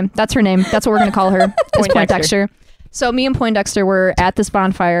 that's her name. That's her name. That's what we're going to call her. Is Poindexter. So me and Poindexter were at this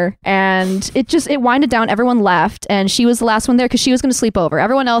bonfire and it winded down. Everyone left and she was the last one there because she was going to sleep over.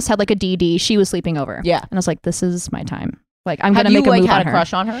 Everyone else had a DD. She was sleeping over. Yeah. And I was like, this is my time. I'm going Have to you make a move had on a her.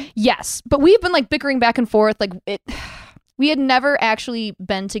 crush on her? Yes. But we've been bickering back and forth. We had never actually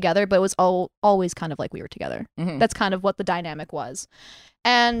been together, but it was always kind of like we were together. Mhm. That's kind of what the dynamic was.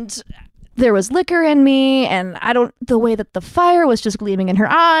 And there was liquor in me, and the way that the fire was just gleaming in her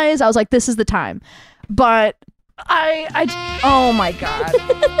eyes, I was like, this is the time. But oh my God.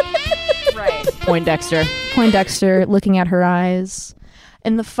 Right. Poindexter looking at her eyes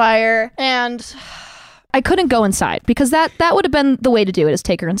in the fire, and I couldn't go inside because that would have been the way to do it, is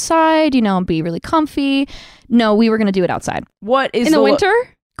take her inside, and be really comfy. No, we were going to do it outside. What is In the winter?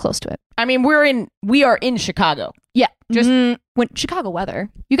 Close to it. I mean, we are in Chicago. Yeah. Just- when Chicago weather.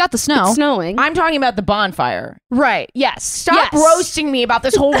 You got the snow. It's snowing. I'm talking about the bonfire. Right. Yes. Stop Yes. roasting me about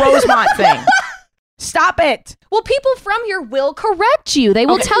this whole Rosemont thing. Stop it. Well, people from here will correct you. They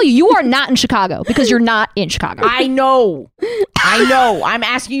will tell you are not in Chicago because you're not in Chicago. I know. I'm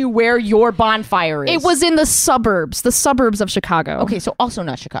asking you where your bonfire is. It was in the suburbs of Chicago. Okay, so also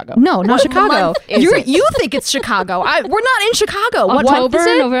not Chicago. No, not What Chicago. month is it? You think it's Chicago. We're not in Chicago. What month October, is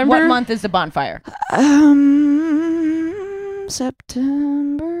it? November. What month is the bonfire?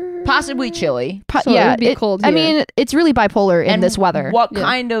 September. Possibly chilly. So it would be cold I here. mean, it's really bipolar in this weather. What Yeah.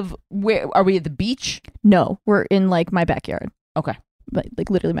 kind of, where are we at the beach? No, we're in like my backyard. Okay. Like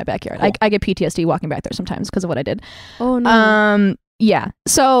literally my backyard. Cool. I get PTSD walking back there sometimes because of what I did. Oh no. Yeah.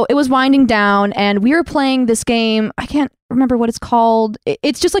 So it was winding down, and we were playing this game. I can't remember what it's called.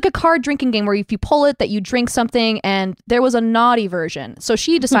 It's just like a card drinking game where if you pull it, that you drink something. And there was a naughty version. So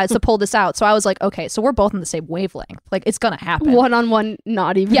she decides to pull this out. So I was like, okay, so we're both on the same wavelength. Like it's gonna happen. One-on-one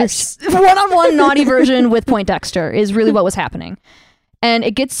naughty version. Yes, one-on-one naughty version with Poindexter is really what was happening. And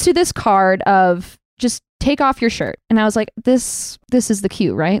it gets to this card of just take off your shirt, and I was like, this is the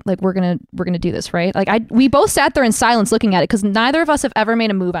cue, right? Like we're gonna do this, right? Like we both sat there in silence looking at it because neither of us have ever made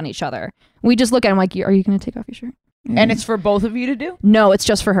a move on each other. We just look at him like, are you gonna take off your shirt? And it's for both of you to do? No, it's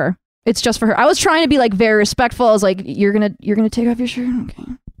just for her. It's just for her. I was trying to be like very respectful. I was like, you're gonna take off your shirt,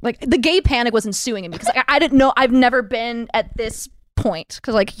 okay? Like the gay panic was ensuing in me because I didn't know. I've never been at this point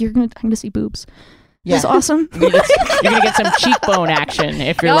because like I'm gonna see boobs. Yeah. That's awesome. You're gonna get some cheekbones action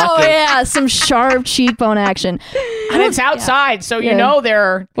if you're Oh lucky. yeah, some sharp cheekbone action. And it's outside, so you Yeah. know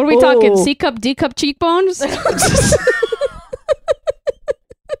they're... What are we talking? C cup, D cup cheekbones?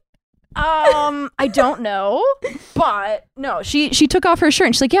 I don't know, but no, she took off her shirt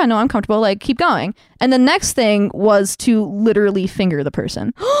and she's like, yeah, no, I'm comfortable. Like, keep going. And the next thing was to literally finger the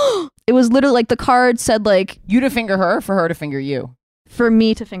person. It was literally like the card said like You to finger her, for her to finger you. for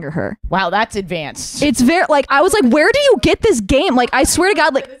me to finger her. Wow, that's advanced. It's very like I was like, where do you get this game? Like, I swear to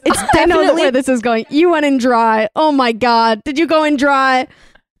God, like it's I know definitely where this is going. You went in dry. Oh my God. Did you go in dry?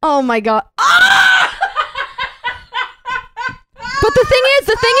 Oh my God. But the thing is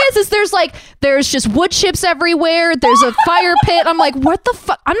there's just wood chips everywhere. There's a fire pit. I'm like, what the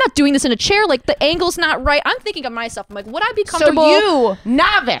fuck? I'm not doing this in a chair. Like the angle's not right. I'm thinking of myself. I'm like, would I be comfortable? So you,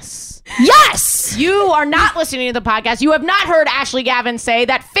 novice, Yes. you are not listening to the podcast. You have not heard Ashley Gavin say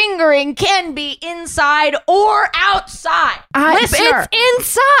that fingering can be inside or outside. Listener, It's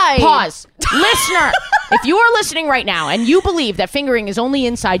inside. pause. Listener, if you are listening right now and you believe that fingering is only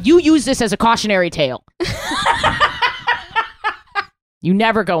inside, you use this as a cautionary tale. You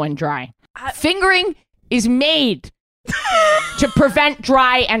never go in dry. Fingering is made to prevent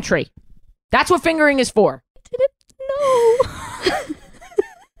dry entry. That's what fingering is for. No.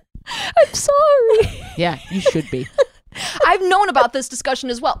 I'm sorry. Yeah, you should be. I've known about this discussion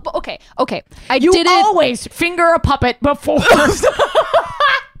as well. But okay. I You did it. always finger a puppet before.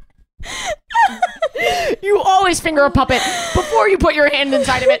 You always finger a puppet before you put your hand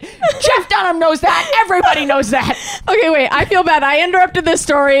inside of it. Jeff Dunham knows that. Everybody knows that. Okay, wait. I feel bad. I interrupted this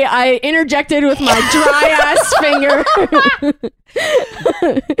story. I interjected with my dry ass finger.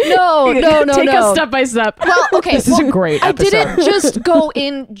 No. Take us step by step. Well, okay. This is a great I episode. didn't just go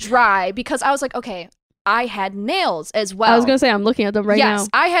in dry because I was like, okay, I had nails as well. I was going to say, I'm looking at them right yes, now.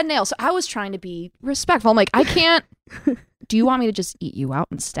 I had nails. So I was trying to be respectful. I'm like, I can't. Do you want me to just eat you out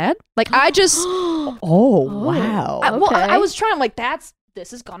instead? Like, I just. Oh, wow. Well, Okay. I was trying. I'm like,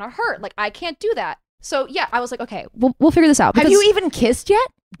 this is gonna hurt. Like, I can't do that. So yeah, I was like, okay, we'll figure this out. Have because you even kissed yet?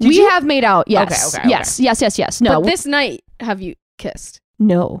 we have made out. Yes. Okay. Yes. No. But this night, have you kissed?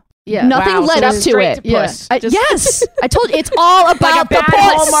 no. Yeah. Nothing Wow, led so up to straight it. to puss. Yeah. Just Yes. I told you, it's all like a about the bad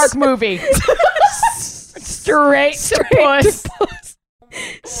puss. Hallmark movie. Straight to puss.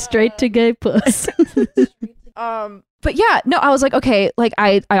 Straight to gay puss. But yeah, no, I was like, okay, like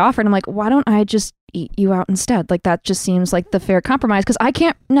I offered, I'm like, why don't I just eat you out instead? Like that just seems like the fair compromise, because I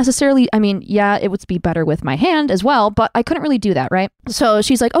can't necessarily, I mean, yeah, it would be better with my hand as well, but I couldn't really do that, right? So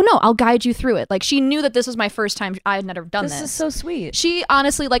she's like, oh no, I'll guide you through it. Like she knew that this was my first time. I had never done this. This is so sweet. She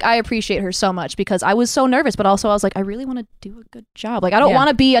honestly, like, I appreciate her so much, because I was so nervous, but also I was like, I really want to do a good job. Like I don't want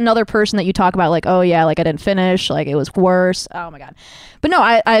to be another person that you talk about, like, oh yeah, like I didn't finish, like it was worse. Oh my God. But no,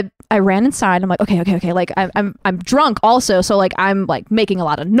 I ran inside. I'm like, okay. Like I'm drunk also. So like I'm like making a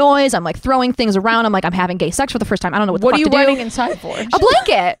lot of noise. I'm like throwing things around. I'm like, I'm having gay sex for the first time. I don't know what the fuck to do. What are you running inside for? A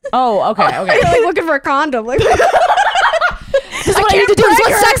blanket. Oh, okay. You're like looking for a condom. Like, This is what I need to do. This is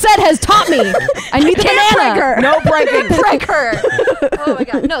what sex ed has taught me. I need the banana. No breaking. Prank her. Oh my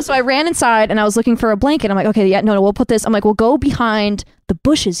God. No, so I ran inside and I was looking for a blanket. I'm like, okay, yeah, no, we'll put this. I'm like, we'll go behind the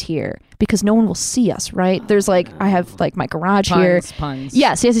bushes here because no one will see us, right? There's like, I have like my garage here. Puns.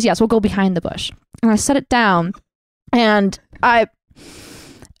 Yes. We'll go behind the bush. And I set it down and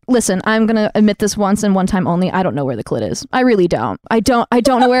listen, I'm going to admit this once and one time only. I don't know where the clit is. I really don't. I don't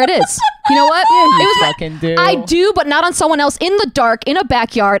know where it is. You know what? I do, but not on someone else in the dark, in a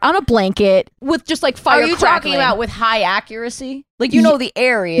backyard, on a blanket with just like fire Are you crackling. talking about with high accuracy? Like you know the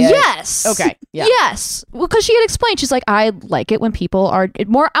area? Yes. Okay. Yeah. Yes. Well, because she had explained, she's like, I like it when people are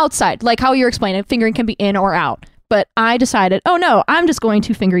more outside, like how you're explaining, fingering can be in or out. But I decided, oh no, I'm just going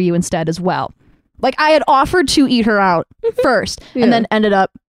to finger you instead as well. Like I had offered to eat her out first and then ended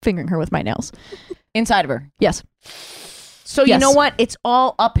up fingering her with my nails. Inside of her. Yes. So you know what? It's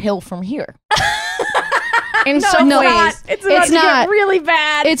all uphill from here. In some ways. It's not really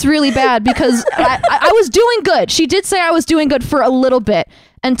bad. It's really bad because I was doing good. She did say I was doing good for a little bit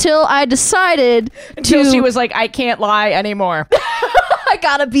until I decided she was like, I can't lie anymore. I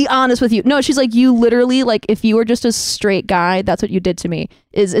gotta be honest with you. No, she's like, you literally, like, if you were just a straight guy, that's what you did to me.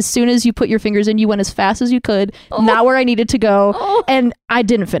 Is as soon as you put your fingers in, you went as fast as you could, not where I needed to go, and I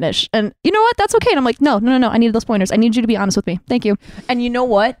didn't finish. And you know what? That's okay. And I'm like, no. I needed those pointers. I need you to be honest with me. Thank you. And you know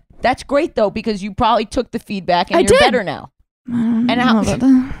what? That's great though, because you probably took the feedback and you're better now. And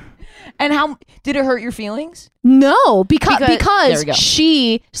how did it hurt your feelings? No, because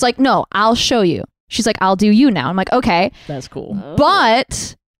she's like, no, I'll show you. She's like, I'll do you now. I'm like, okay. That's cool.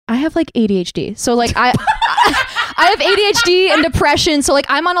 But I have like ADHD. So like I have ADHD and depression. So like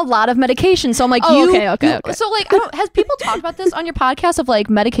I'm on a lot of medication. So I'm like, okay. So like, has people talked about this on your podcast of like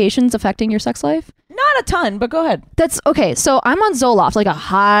medications affecting your sex life? Not a ton, but go ahead. That's okay. So I'm on Zoloft, like a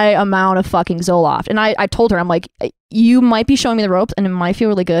high amount of fucking Zoloft. And I told her, I'm like, you might be showing me the ropes and it might feel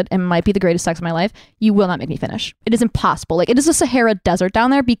really good and might be the greatest sex of my life. You will not make me finish. It is impossible. Like it is a Sahara desert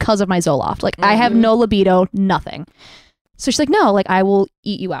down there because of my Zoloft. Like I have no libido, nothing. So she's like, no, like I will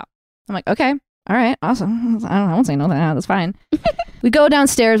eat you out. I'm like, okay. All right, awesome. I won't say no to that. That's fine. We go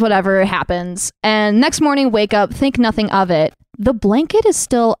downstairs, whatever happens. And next morning, wake up, think nothing of it. The blanket is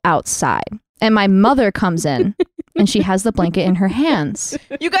still outside. And my mother comes in and she has the blanket in her hands.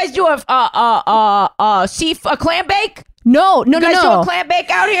 You guys do a clam bake? No. You guys do a clam bake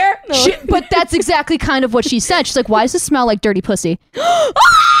out here? No. But that's exactly kind of what she said. She's like, why does this smell like dirty pussy?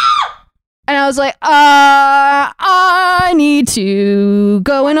 And I was like, I need to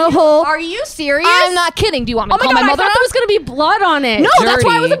go in a hole. Are you serious? I'm not kidding. Do you want me to call my mother? I thought there was going to be blood on it. No, that's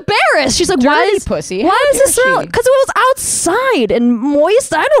why I was embarrassed. She's like, why does this smell? Because it was outside and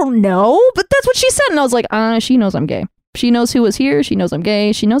moist. I don't know. But that's what she said. And I was like, she knows I'm gay. She knows who was here. She knows I'm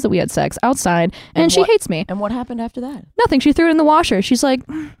gay. She knows that we had sex outside. And she hates me. And what happened after that? Nothing. She threw it in the washer. She's like,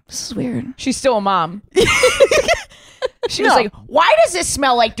 this is weird. She's still a mom. She was like, why does this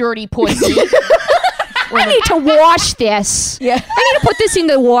smell like dirty pussy? I need to wash this. Yeah. I need to put this in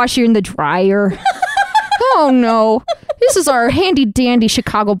the washer in the dryer. Oh no. This is our handy dandy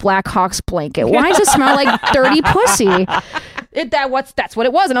Chicago Blackhawks blanket. Why does it smell like dirty pussy? That's what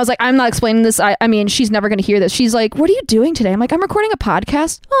it was. And I was like, I'm not explaining this. I mean, she's never going to hear this. She's like, what are you doing today? I'm like, I'm recording a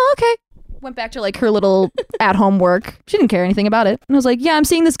podcast. Oh, okay. Went back to like her little at-home work. She didn't care anything about it. And I was like, yeah, I'm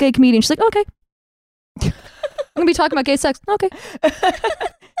seeing this gay comedian. She's like, okay. I'm going to be talking about gay sex. Okay.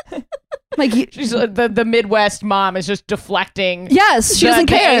 Like she's the Midwest mom is just deflecting. Yes, she doesn't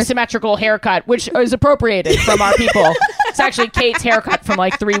care. The asymmetrical haircut, which is appropriated from our people. It's actually Kate's haircut from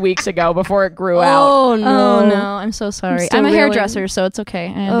like 3 weeks ago before it grew out. Oh no, I'm so sorry. I'm a hairdresser, so it's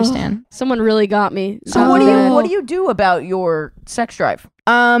okay. I understand. Someone really got me. So what do you do about your sex drive?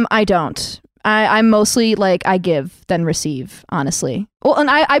 I don't. I'm mostly like I give then receive, honestly. Well, and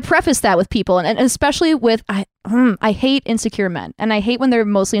I preface that with people, and especially with I hate insecure men, and I hate when they're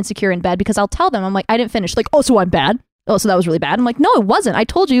mostly insecure in bed because I'll tell them, I'm like, I didn't finish. Like, oh, so I'm bad? Oh, so that was really bad? I'm like, no, it wasn't. I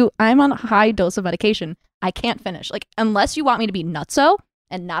told you I'm on a high dose of medication. I can't finish. Like, unless you want me to be nutso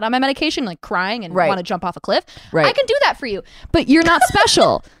and not on my medication, like crying and Right. want to jump off a cliff, Right. I can do that for you. But you're not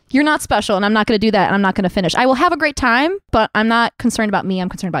special. You're not special, and I'm not going to do that, and I'm not going to finish. I will have a great time, but I'm not concerned about me. I'm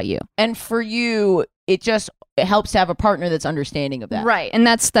concerned about you. And for you, it helps to have a partner that's understanding of that. Right. And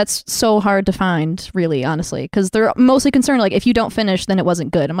that's so hard to find, really, honestly, because they're mostly concerned, like, if you don't finish, then it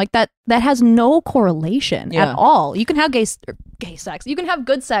wasn't good. I'm like, that has no correlation Yeah. at all. You can have gay sex. You can have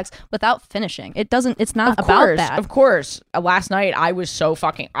good sex without finishing. It's not Of about course, that. Of course. Last night I was so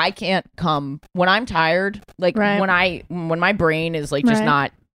fucking I can't come when I'm tired, like Right. when my brain is like just Right.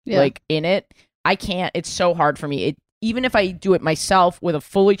 not Yeah. like in it. I can't. It's so hard for me. Even if I do it myself with a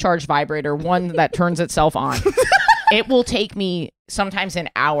fully charged vibrator, one that turns itself on, it will take me sometimes an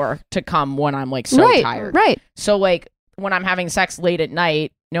hour to come when I'm like so right. tired. Right. So like when I'm having sex late at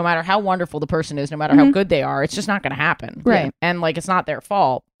night, no matter how wonderful the person is, no matter how good they are, it's just not going to happen. Right. And like it's not their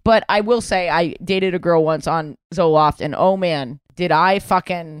fault. But I will say I dated a girl once on Zoloft, and oh man, did I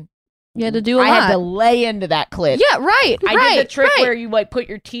fucking You had to do a I lot. had to lay into that clit. Yeah, right. I did the trick where you like put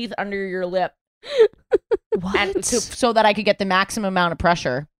your teeth under your lip What? and so that I could get the maximum amount of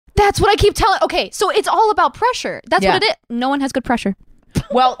pressure. That's what I keep telling. Okay, so it's all about pressure. That's Yeah. what it is. No one has good pressure.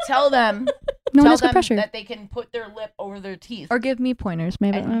 Well, tell them No one tell has good them pressure. that they can put their lip over their teeth Or give me pointers,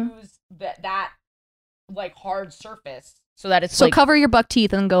 maybe. and use that like hard surface so that it's So like cover your buck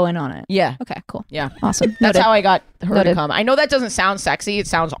teeth and go in on it. yeah. Okay, cool. Yeah. Awesome. That's Noted. how I got her to Noted. come. I know that doesn't sound sexy. It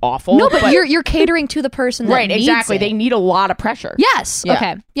sounds awful. No, but you're catering to the person that right, needs exactly. it. They need a lot of pressure. Yes. Yeah.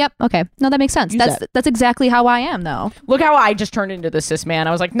 Okay. Yep. Okay. No, that makes sense. Use That's that. that's exactly how I am, though. Look how I just turned into the cis man.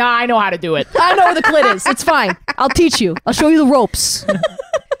 I was like, nah, I know how to do it. I know where the clit is. It's fine. I'll teach you. I'll show you the ropes.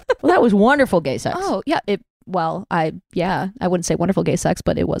 Well, that was wonderful gay sex. Oh yeah. I wouldn't say wonderful gay sex,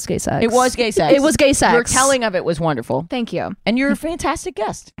 but it was gay sex. It was gay sex. It was gay sex. Your telling of it was wonderful. Thank you. And you're a fantastic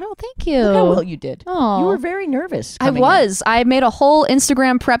guest. Oh, thank you. Look how well you did. Oh. You were very nervous. I coming in. was. I made a whole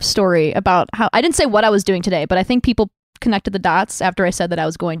Instagram prep story about how I didn't say what I was doing today, but I think people connected the dots after I said that I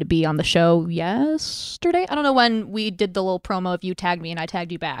was going to be on the show yesterday. I don't know when we did the little promo of you tagged me and I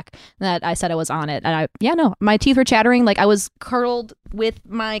tagged you back that I said I was on it. And my teeth were chattering. Like I was curled with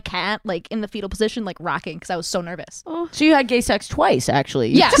my cat, like in the fetal position, like rocking because I was so nervous. So you had gay sex twice, actually.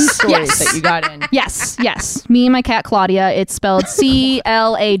 You Yes, have 2 stories yes. that you got in. Yes. Me and my cat Claudia. It's spelled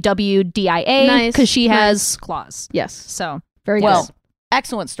CLAWDIA Nice, because she has claws. Yes. So Very Well, good.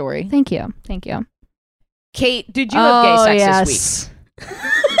 excellent story. thank you. Kate, did you have gay sex this week?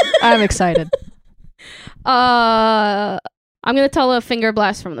 I'm excited. I'm gonna tell a finger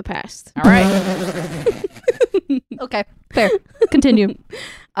blast from the past. All right. Okay, fair. Continue.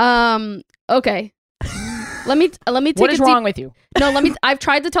 Okay. Let me take What a is deep- wrong with you? No, I've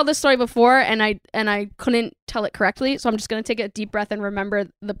tried to tell this story before and I couldn't tell it correctly, so I'm just gonna take a deep breath and remember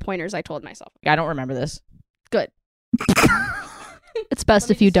the pointers I told myself. I don't remember this. Good. It's best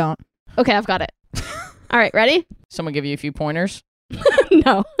if you don't. Okay, I've got it. All right, ready? Someone give you a few pointers?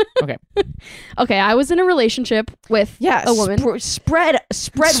 No. Okay. Okay, I was in a relationship with a woman. Spread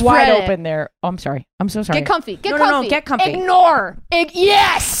Spread wide it. open there. Oh, I'm sorry. I'm so sorry. Get comfy. Get No, comfy. get comfy. Ignore.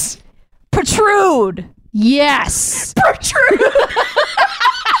 Yes. Protrude. Yes. Protrude.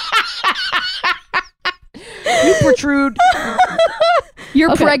 You protrude.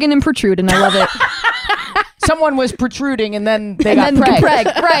 You're Okay. pregnant and protrude, and I love it. Someone was protruding and then they and got then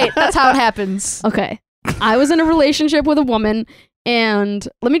preg. Right. That's how it happens. Okay. I was in a relationship with a woman, and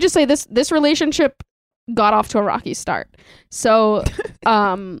let me just say this relationship got off to a rocky start. So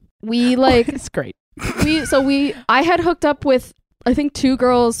we like It's great. I had hooked up with I think 2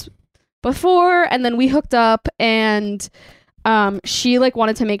 girls before, and then we hooked up, and she like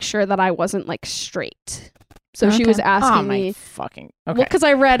wanted to make sure that I wasn't like straight. So she Okay. was Oh, asking my me fucking. well, Okay. because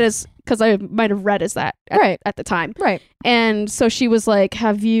I might have read as that at the time. Right. And so she was like,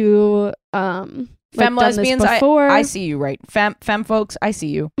 "Have you Femme done this lesbians, before?" I see you right. Femme folks, I see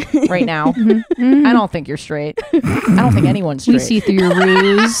you right now. Mhm. I don't think you're straight. I don't think anyone's straight. We see through your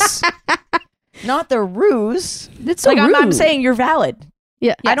ruse. Not the ruse. It's Like so I'm rude. saying you're valid.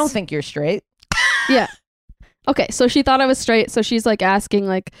 Yeah. I don't think you're straight. Okay, so she thought I was straight, so she's like asking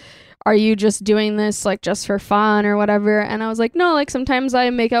like, "Are you just doing this like just for fun or whatever?" And I was like, "No, like sometimes I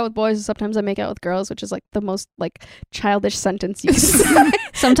make out with boys and sometimes I make out with girls," which is like the most like childish sentence you can say.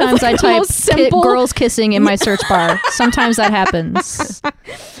 Sometimes I the type most simple- girls kissing in my search bar. Sometimes that happens.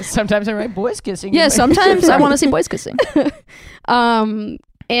 Sometimes I write boys kissing. Yeah, sometimes I want to see boys kissing.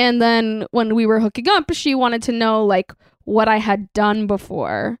 And then when we were hooking up, she wanted to know like what I had done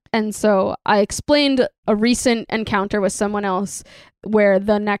before. And so I explained a recent encounter with someone else where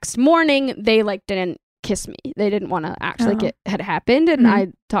the next morning they like didn't kiss me. They didn't want to act like it had happened. And I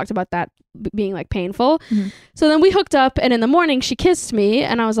talked about that being like painful. So then we hooked up, and in the morning she kissed me,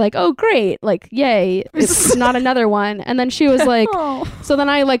 and I was like, oh great, like yay, it's not another one. And then she was like, so then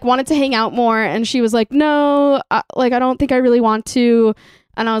I like wanted to hang out more, and she was like, no, like I don't think I really want to.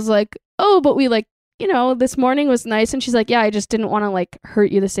 And I was like, oh, but we like, you know, this morning was nice. And she's like, yeah, I just didn't want to like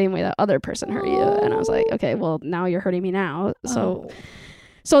hurt you the same way that other person hurt you. And I was like, okay, well now you're hurting me now. So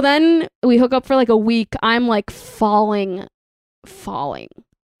then we hook up for like a week. I'm like falling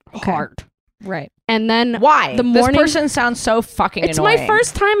hard. Right. And then Why? The morning, this person sounds so fucking it's annoying. my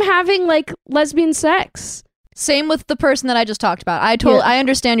first time having like lesbian sex. Same with the person that I just talked about. I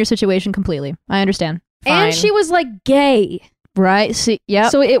understand your situation completely. I understand. Fine. And she was like gay. Right. See, yeah.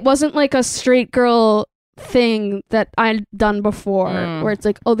 So it wasn't like a straight girl thing that I'd done before where it's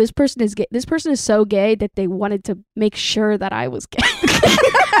like, oh, this person is gay. This person is so gay that they wanted to make sure that I was gay.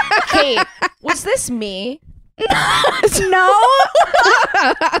 Kate, was this me? No.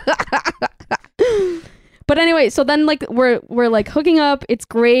 But anyway, so then like we're like hooking up. It's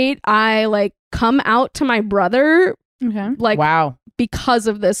great. I like come out to my brother like Wow. because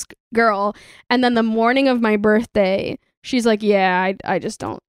of this girl. And then the morning of my birthday, she's like, yeah, I just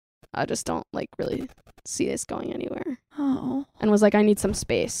don't like really see this going anywhere. Oh. And was like, I need some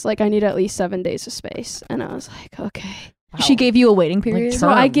space. Like I need at least 7 days of space. And I was like, okay. Wow. She gave you a waiting period. Like, So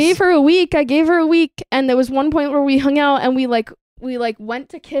I terms. gave her a week. And there was one point where we hung out and we went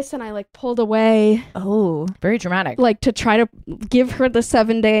to kiss, and I like pulled away Oh. Very dramatic. like to try to give her the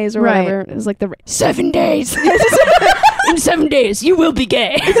 7 days or Right. whatever. It was like the 7 days. In 7 days, you will be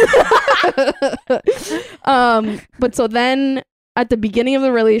gay. But so then at the beginning of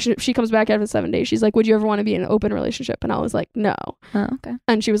the relationship, she comes back after 7 days. She's like, would you ever want to be in an open relationship? And I was like, no. Oh, okay.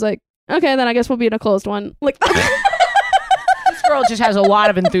 And she was like, okay, then I guess we'll be in a closed one. Like, This girl just has a lot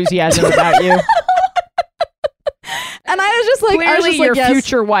of enthusiasm about you. and I was just like, Clearly your yes.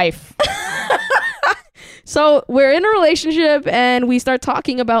 future wife. So we're in a relationship, and we start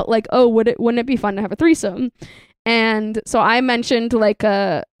talking about like, oh, wouldn't it be fun to have a threesome? And so I mentioned like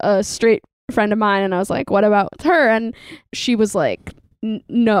a straight friend of mine, and I was like, what about her? And she was like,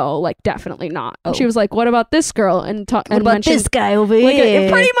 no, like definitely not. Oh. She was like, what about this girl? And What about mentioned, this guy over like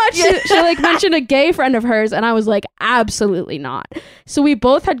here? pretty much she like mentioned a gay friend of hers, and I was like, absolutely not. So we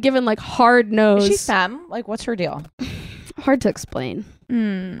both had given like hard no's. Is she femme? Like, what's her deal? Hard to explain.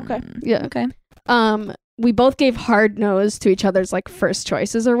 Okay. Yeah. Okay. We both gave hard no's to each other's like first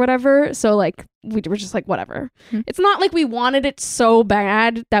choices or whatever. So like we were just like, whatever. It's not like we wanted it so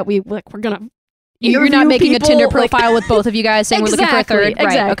bad that we're gonna. You're not interview making people, a Tinder like- profile with both of you guys saying we're looking for a third.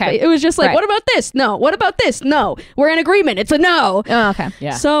 Exactly. Right. Okay. It was just like, Right. what about this? No. What about this? No. We're in agreement. It's a no. Oh, okay.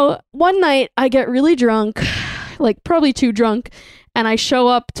 Yeah. So one night I get really drunk, like probably too drunk, and I show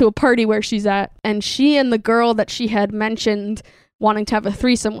up to a party where she's at, and she and the girl that she had mentioned wanting to have a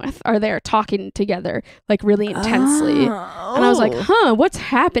threesome with are there talking together like really intensely. And I was like, huh, what's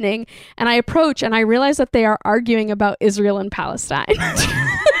happening? And I approach, and I realize that they are arguing about Israel and Palestine.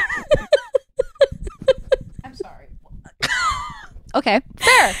 I'm sorry. Okay.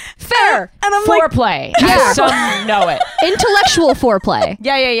 Fair. And I'm like, Foreplay. Yeah. As some know it. Intellectual foreplay.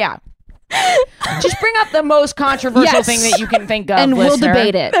 Yeah. Just bring up the most controversial Yes. thing that you can think of, And we'll listener.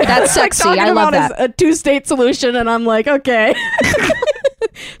 debate it. That's sexy. talking I love about that. is a two-state solution, and I'm like, okay.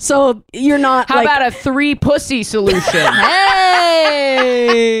 So you're not How like, about a 3 pussy solution?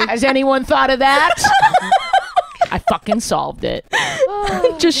 Hey. Has anyone thought of that? I fucking solved it.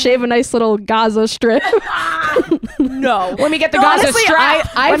 just shave a nice little Gaza strip? No. Let me get the No, Gaza honestly, strap.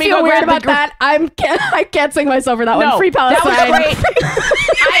 I Let me feel go weird grab the about that. I can't sing myself for that No, one. Free Palestine. That was great.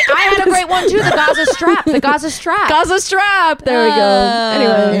 I had a great one too. The Gaza strap. The Gaza strap. Gaza strap. There we go.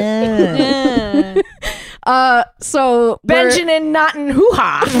 Anyway. So Benjamin Notten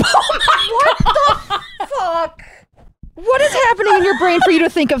hoo-ha. Fuck. What is happening in your brain for you to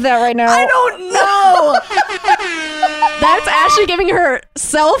think of that right now? I don't know. That's Ashley giving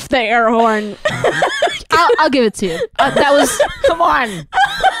herself the air horn. I'll give it to you. That was Come on.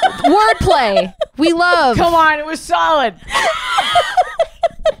 wordplay. We love. Come on. It was solid.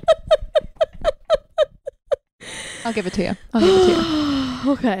 I'll give it to you. I'll give it to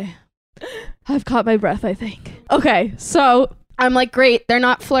you. Okay. I've caught my breath, I think. Okay, so I'm like, great, they're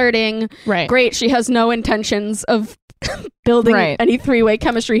not flirting. Right. Great, she has no intentions of building Right. any three-way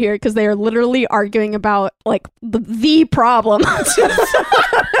chemistry here because they are literally arguing about like the problem.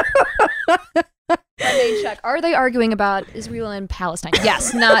 Check. Are they arguing about Israel and Palestine?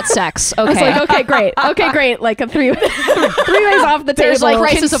 Yes, not sex. I was Okay. like, okay, great. Okay, great. Like a three-ways off the There's table. like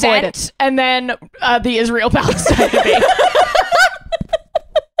crisis consent, avoidance. and then the Israel-Palestine debate.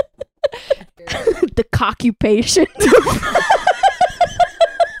 the cockupation.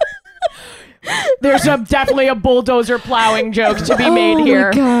 There's definitely a bulldozer plowing joke to be made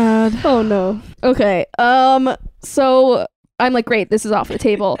here. Oh my god. Oh no. Okay. So I'm like, great, this is off the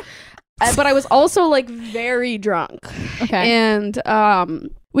table. But I was also like very drunk. Okay. And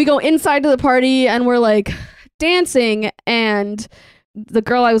we go inside to the party and we're like dancing, and the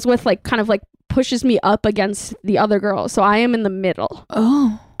girl I was with like kind of like pushes me up against the other girl. So I am in the middle.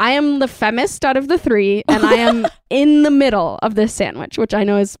 Oh. I am the femmest out of the three, and I am in the middle of this sandwich, which I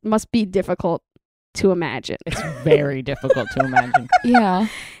know must be difficult to imagine. It's very difficult to imagine. Yeah.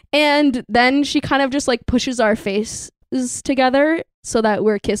 And then she kind of just like pushes our faces together so that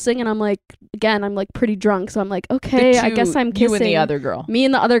we're kissing, and I'm like, again, I'm like pretty drunk, so I'm like, okay, I guess I'm kissing. You and the other girl. Me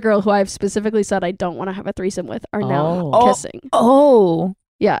and the other girl who I've specifically said I don't want to have a threesome with are now Oh. kissing. Oh.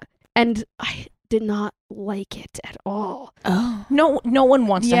 Yeah. And I did not like it at all. Oh. No one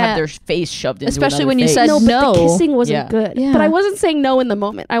wants to Yeah. have their face shoved into Especially another when you face. said No, but no. the kissing wasn't Yeah. good. Yeah. But I wasn't saying no in the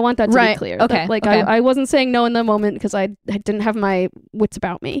moment. I want that to Right. be clear. Okay. That, like Okay. I wasn't saying no in the moment because I didn't have my wits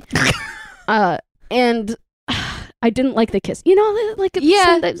about me. And I didn't like the kiss. You know, like Yeah.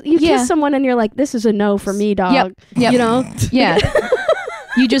 sometimes you Yeah. kiss someone and you're like, this is a no for me, dog. Yep. You know? Yeah.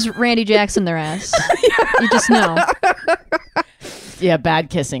 You just Randy Jackson their ass. You just know. Yeah, bad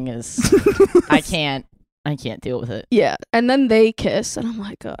kissing is. I can't deal with it. Yeah. And then they kiss and I'm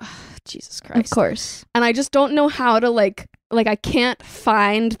like, oh, Jesus Christ. Of course. And I just don't know how to like I can't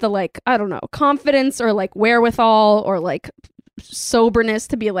find the like, I don't know, confidence or like wherewithal or like soberness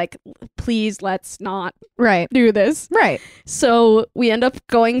to be like, please let's not Right. do this. Right. So we end up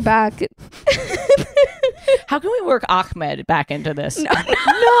going back. How can we work Ahmed back into this?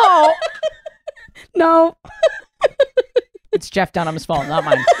 No. No. It's Jeff Dunham's fault, not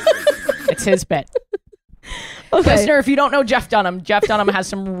mine. It's his bit. Okay. Listener, if you don't know Jeff Dunham has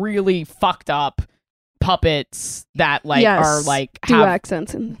some really fucked up puppets that like Yes. are like Do have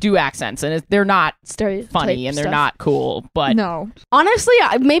accents and do accents, and they're not stereotype funny and they're stuff. not cool. But No. Honestly,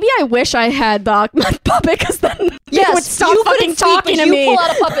 maybe I wish I had the Ahmed puppet because then they would stop you fucking couldn't speak, talking but to you me. pull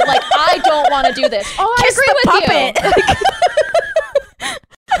out a puppet like, I don't want to do this. Oh, Kiss I agree the with puppet.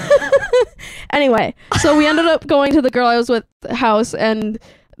 Anyway, so we ended up going to the girl I was with house, and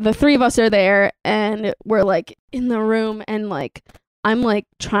the three of us are there, and we're like in the room, and like I'm like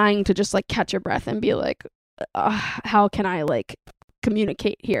trying to just like catch a breath and be like, how can I like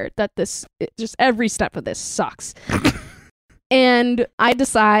communicate here that just every step of this sucks. And I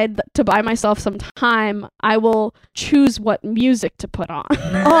decide to buy myself some time. I will choose what music to put on.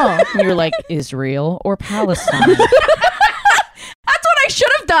 oh, you're like Israel or Palestine. That's what I should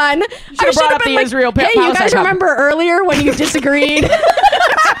have done. I Should've should brought have up been the like, Israel hey, you Palestine guys topic. remember earlier when you disagreed?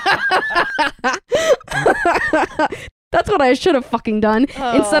 That's what I should have fucking done.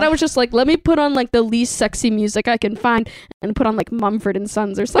 Instead, I was just like, let me put on like the least sexy music I can find and put on like Mumford and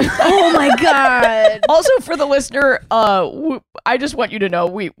Sons or something. Oh my God. Also, for the listener, I just want you to know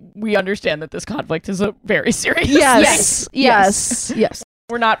we understand that this conflict is a very serious thing. Yes.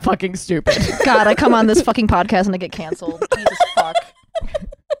 We're not fucking stupid. God, I come on this fucking podcast and I get canceled. Jesus fuck.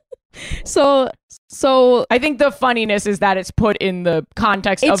 So I think the funniness is that it's put in the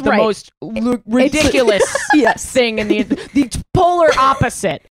context It's of the right. most ridiculous yes. thing in the polar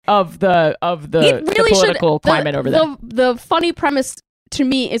opposite of the political climate over there. The funny premise to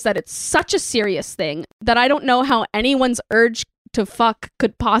me is that it's such a serious thing that I don't know how anyone's urge to fuck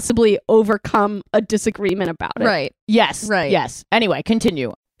could possibly overcome a disagreement about it. Right. Yes. Right. Yes. Anyway,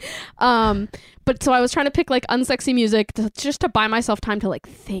 continue. But so I was trying to pick like unsexy music just to buy myself time to like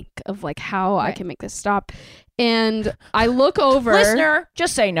think of like how I can make this stop. And I look over. Listener,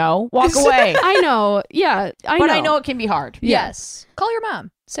 just say no. Walk away. I know. Yeah. But I know it can be hard. Yes. Call your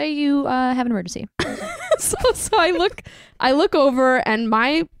mom. Say you have an emergency. So I look over and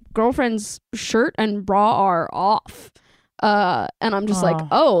my girlfriend's shirt and bra are off. And I'm just like,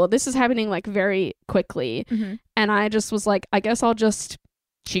 oh, this is happening like very quickly. Mhm. And I just was like, I guess I'll just.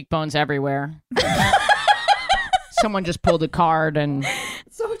 Cheekbones everywhere. Someone just pulled a card and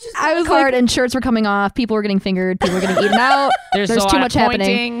I was Card like, and shirts were coming off. People were getting fingered. People were getting eaten out. there's There's a lot too of much happening.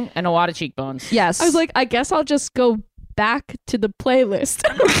 pointing and a lot of cheekbones. Yes. I was like, I guess I'll just go back to the playlist.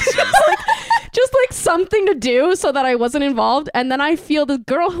 just like something to do so that I wasn't involved. And then I feel the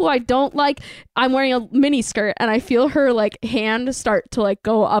girl who I don't like, I'm wearing a mini skirt, and I feel her like hand start to like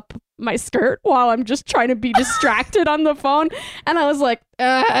go up my skirt while I'm just trying to be distracted on the phone. And I was like,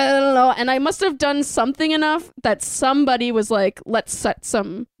 I don't know. And I must have done something enough that somebody was like, let's set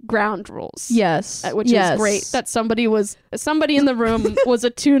some ground rules. yes. Which is great that somebody in the room was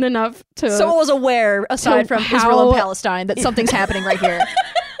attuned enough to Someone was aware, aside to from how- Israel and Palestine, that something's happening right here.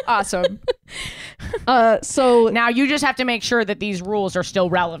 Awesome. So Now you just have to make sure that these rules are still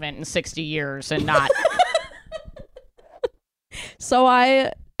relevant in 60 years and not. So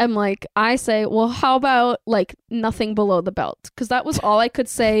I am like, I say, well, how about like nothing below the belt? Because that was all I could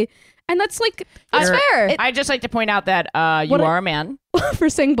say. And that's like, That's fair. I'd just like to point out that you What are a man. for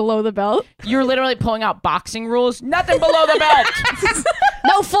saying below the belt. You're literally pulling out boxing rules. Nothing below the belt.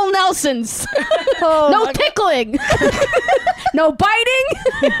 No full Nelsons. No tickling. No biting.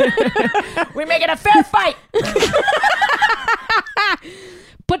 We're making a fair fight.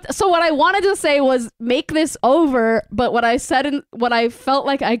 But so what I wanted to say was make this over, but what I said and what I felt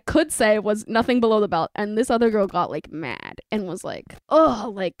like I could say was nothing below the belt. And this other girl got like mad and was like, oh,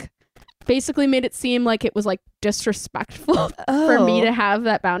 like basically made it seem like it was like disrespectful for me to have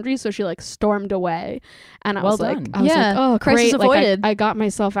that boundary. So she like stormed away. And I Well was like, done. oh, Crisis great. Like, avoided. I got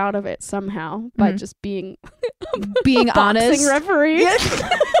myself out of it somehow by just being Being a boxing honest. referee.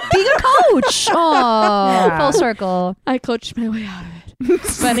 Being a coach. Oh, full circle. I coached my way out of it.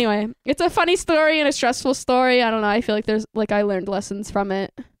 But anyway, it's a funny story and a stressful story. I don't know. I feel like there's like I learned lessons from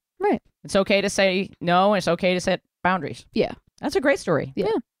it. Right. It's okay to say no, and it's okay to set boundaries. Yeah. That's a great story.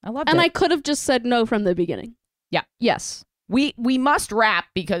 Yeah. I love And it. I could have just said no from the beginning. Yes. We must wrap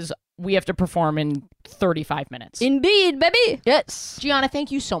because we have to perform in 35 minutes. Indeed, baby. Yes. Gianna,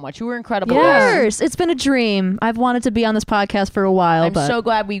 thank you so much. You were incredible. Of course. It's been a dream. I've wanted to be on this podcast for a while, I'm but so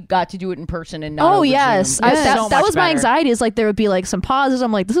glad we got to do it in person and not oh over yes, Zoom. I, It's that, so that much was my better. anxiety. Is like there would be like some pauses.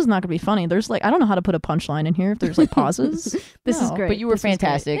 I'm like, this is not gonna be funny. There's like I don't know how to put a punchline in here if there's like pauses. This is No. great. But you were This is great.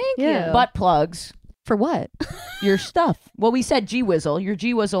 fantastic. Thank Yeah. you. Butt plugs, For what? your stuff. Well, we said G-Wizzle. Your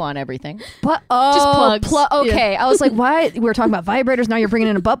G-Wizzle on everything. But plugs. Okay, I was like, why? We were talking about vibrators. Now you're bringing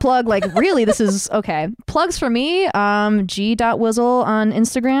in a butt plug. Like, really? This is okay. Plugs for me. G.Wizzle on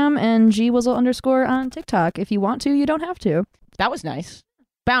Instagram and G_Wizzle_ on TikTok. If you want to, you don't have to. That was nice.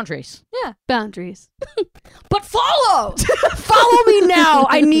 Boundaries. Yeah. Boundaries. But follow! Follow me now.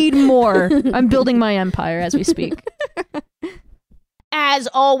 I need more. I'm building my empire as we speak. As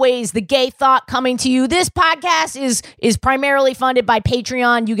always, the Gay Thought coming to you. This podcast is primarily funded by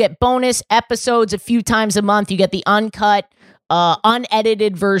Patreon. You get bonus episodes a few times a month. You get the uncut,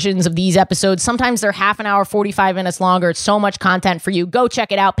 unedited versions of these episodes. Sometimes they're half an hour, 45 minutes longer. It's so much content for you. Go check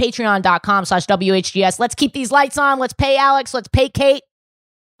it out. Patreon.com/WHGS. Let's keep these lights on. Let's pay Alex. Let's pay Kate.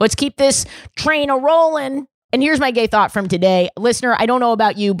 Let's keep this train a-rolling. And here's my gay thought from today. Listener, I don't know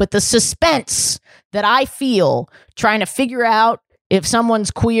about you, but the suspense that I feel trying to figure out if someone's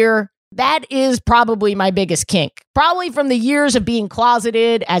queer, that is probably my biggest kink. Probably from the years of being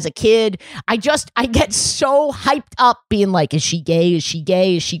closeted as a kid. I get so hyped up being like, is she gay? Is she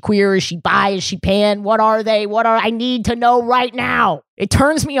gay? Is she queer? Is she bi? Is she pan? What are they? I need to know right now. It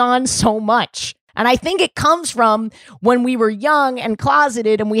turns me on so much. And I think it comes from when we were young and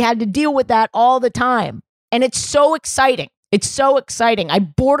closeted and we had to deal with that all the time. And it's so exciting. It's so exciting. I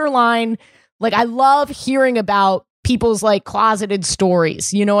love hearing about people's like closeted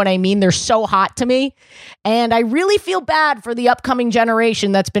stories. You know what I mean? They're so hot to me. And I really feel bad for the upcoming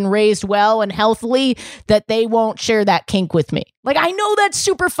generation that's been raised well and healthily that they won't share that kink with me. Like, I know that's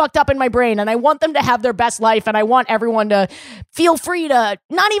super fucked up in my brain and I want them to have their best life and I want everyone to feel free to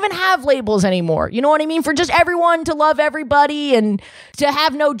not even have labels anymore. You know what I mean? For just everyone to love everybody and to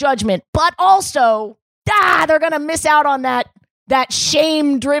have no judgment. But also, they're going to miss out on that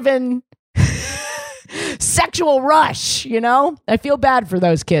shame-driven sexual rush, you know? I feel bad for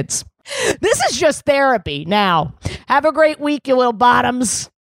those kids. This is just therapy now. Have a great week, you little bottoms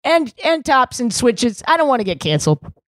and tops and switches. I don't want to get canceled.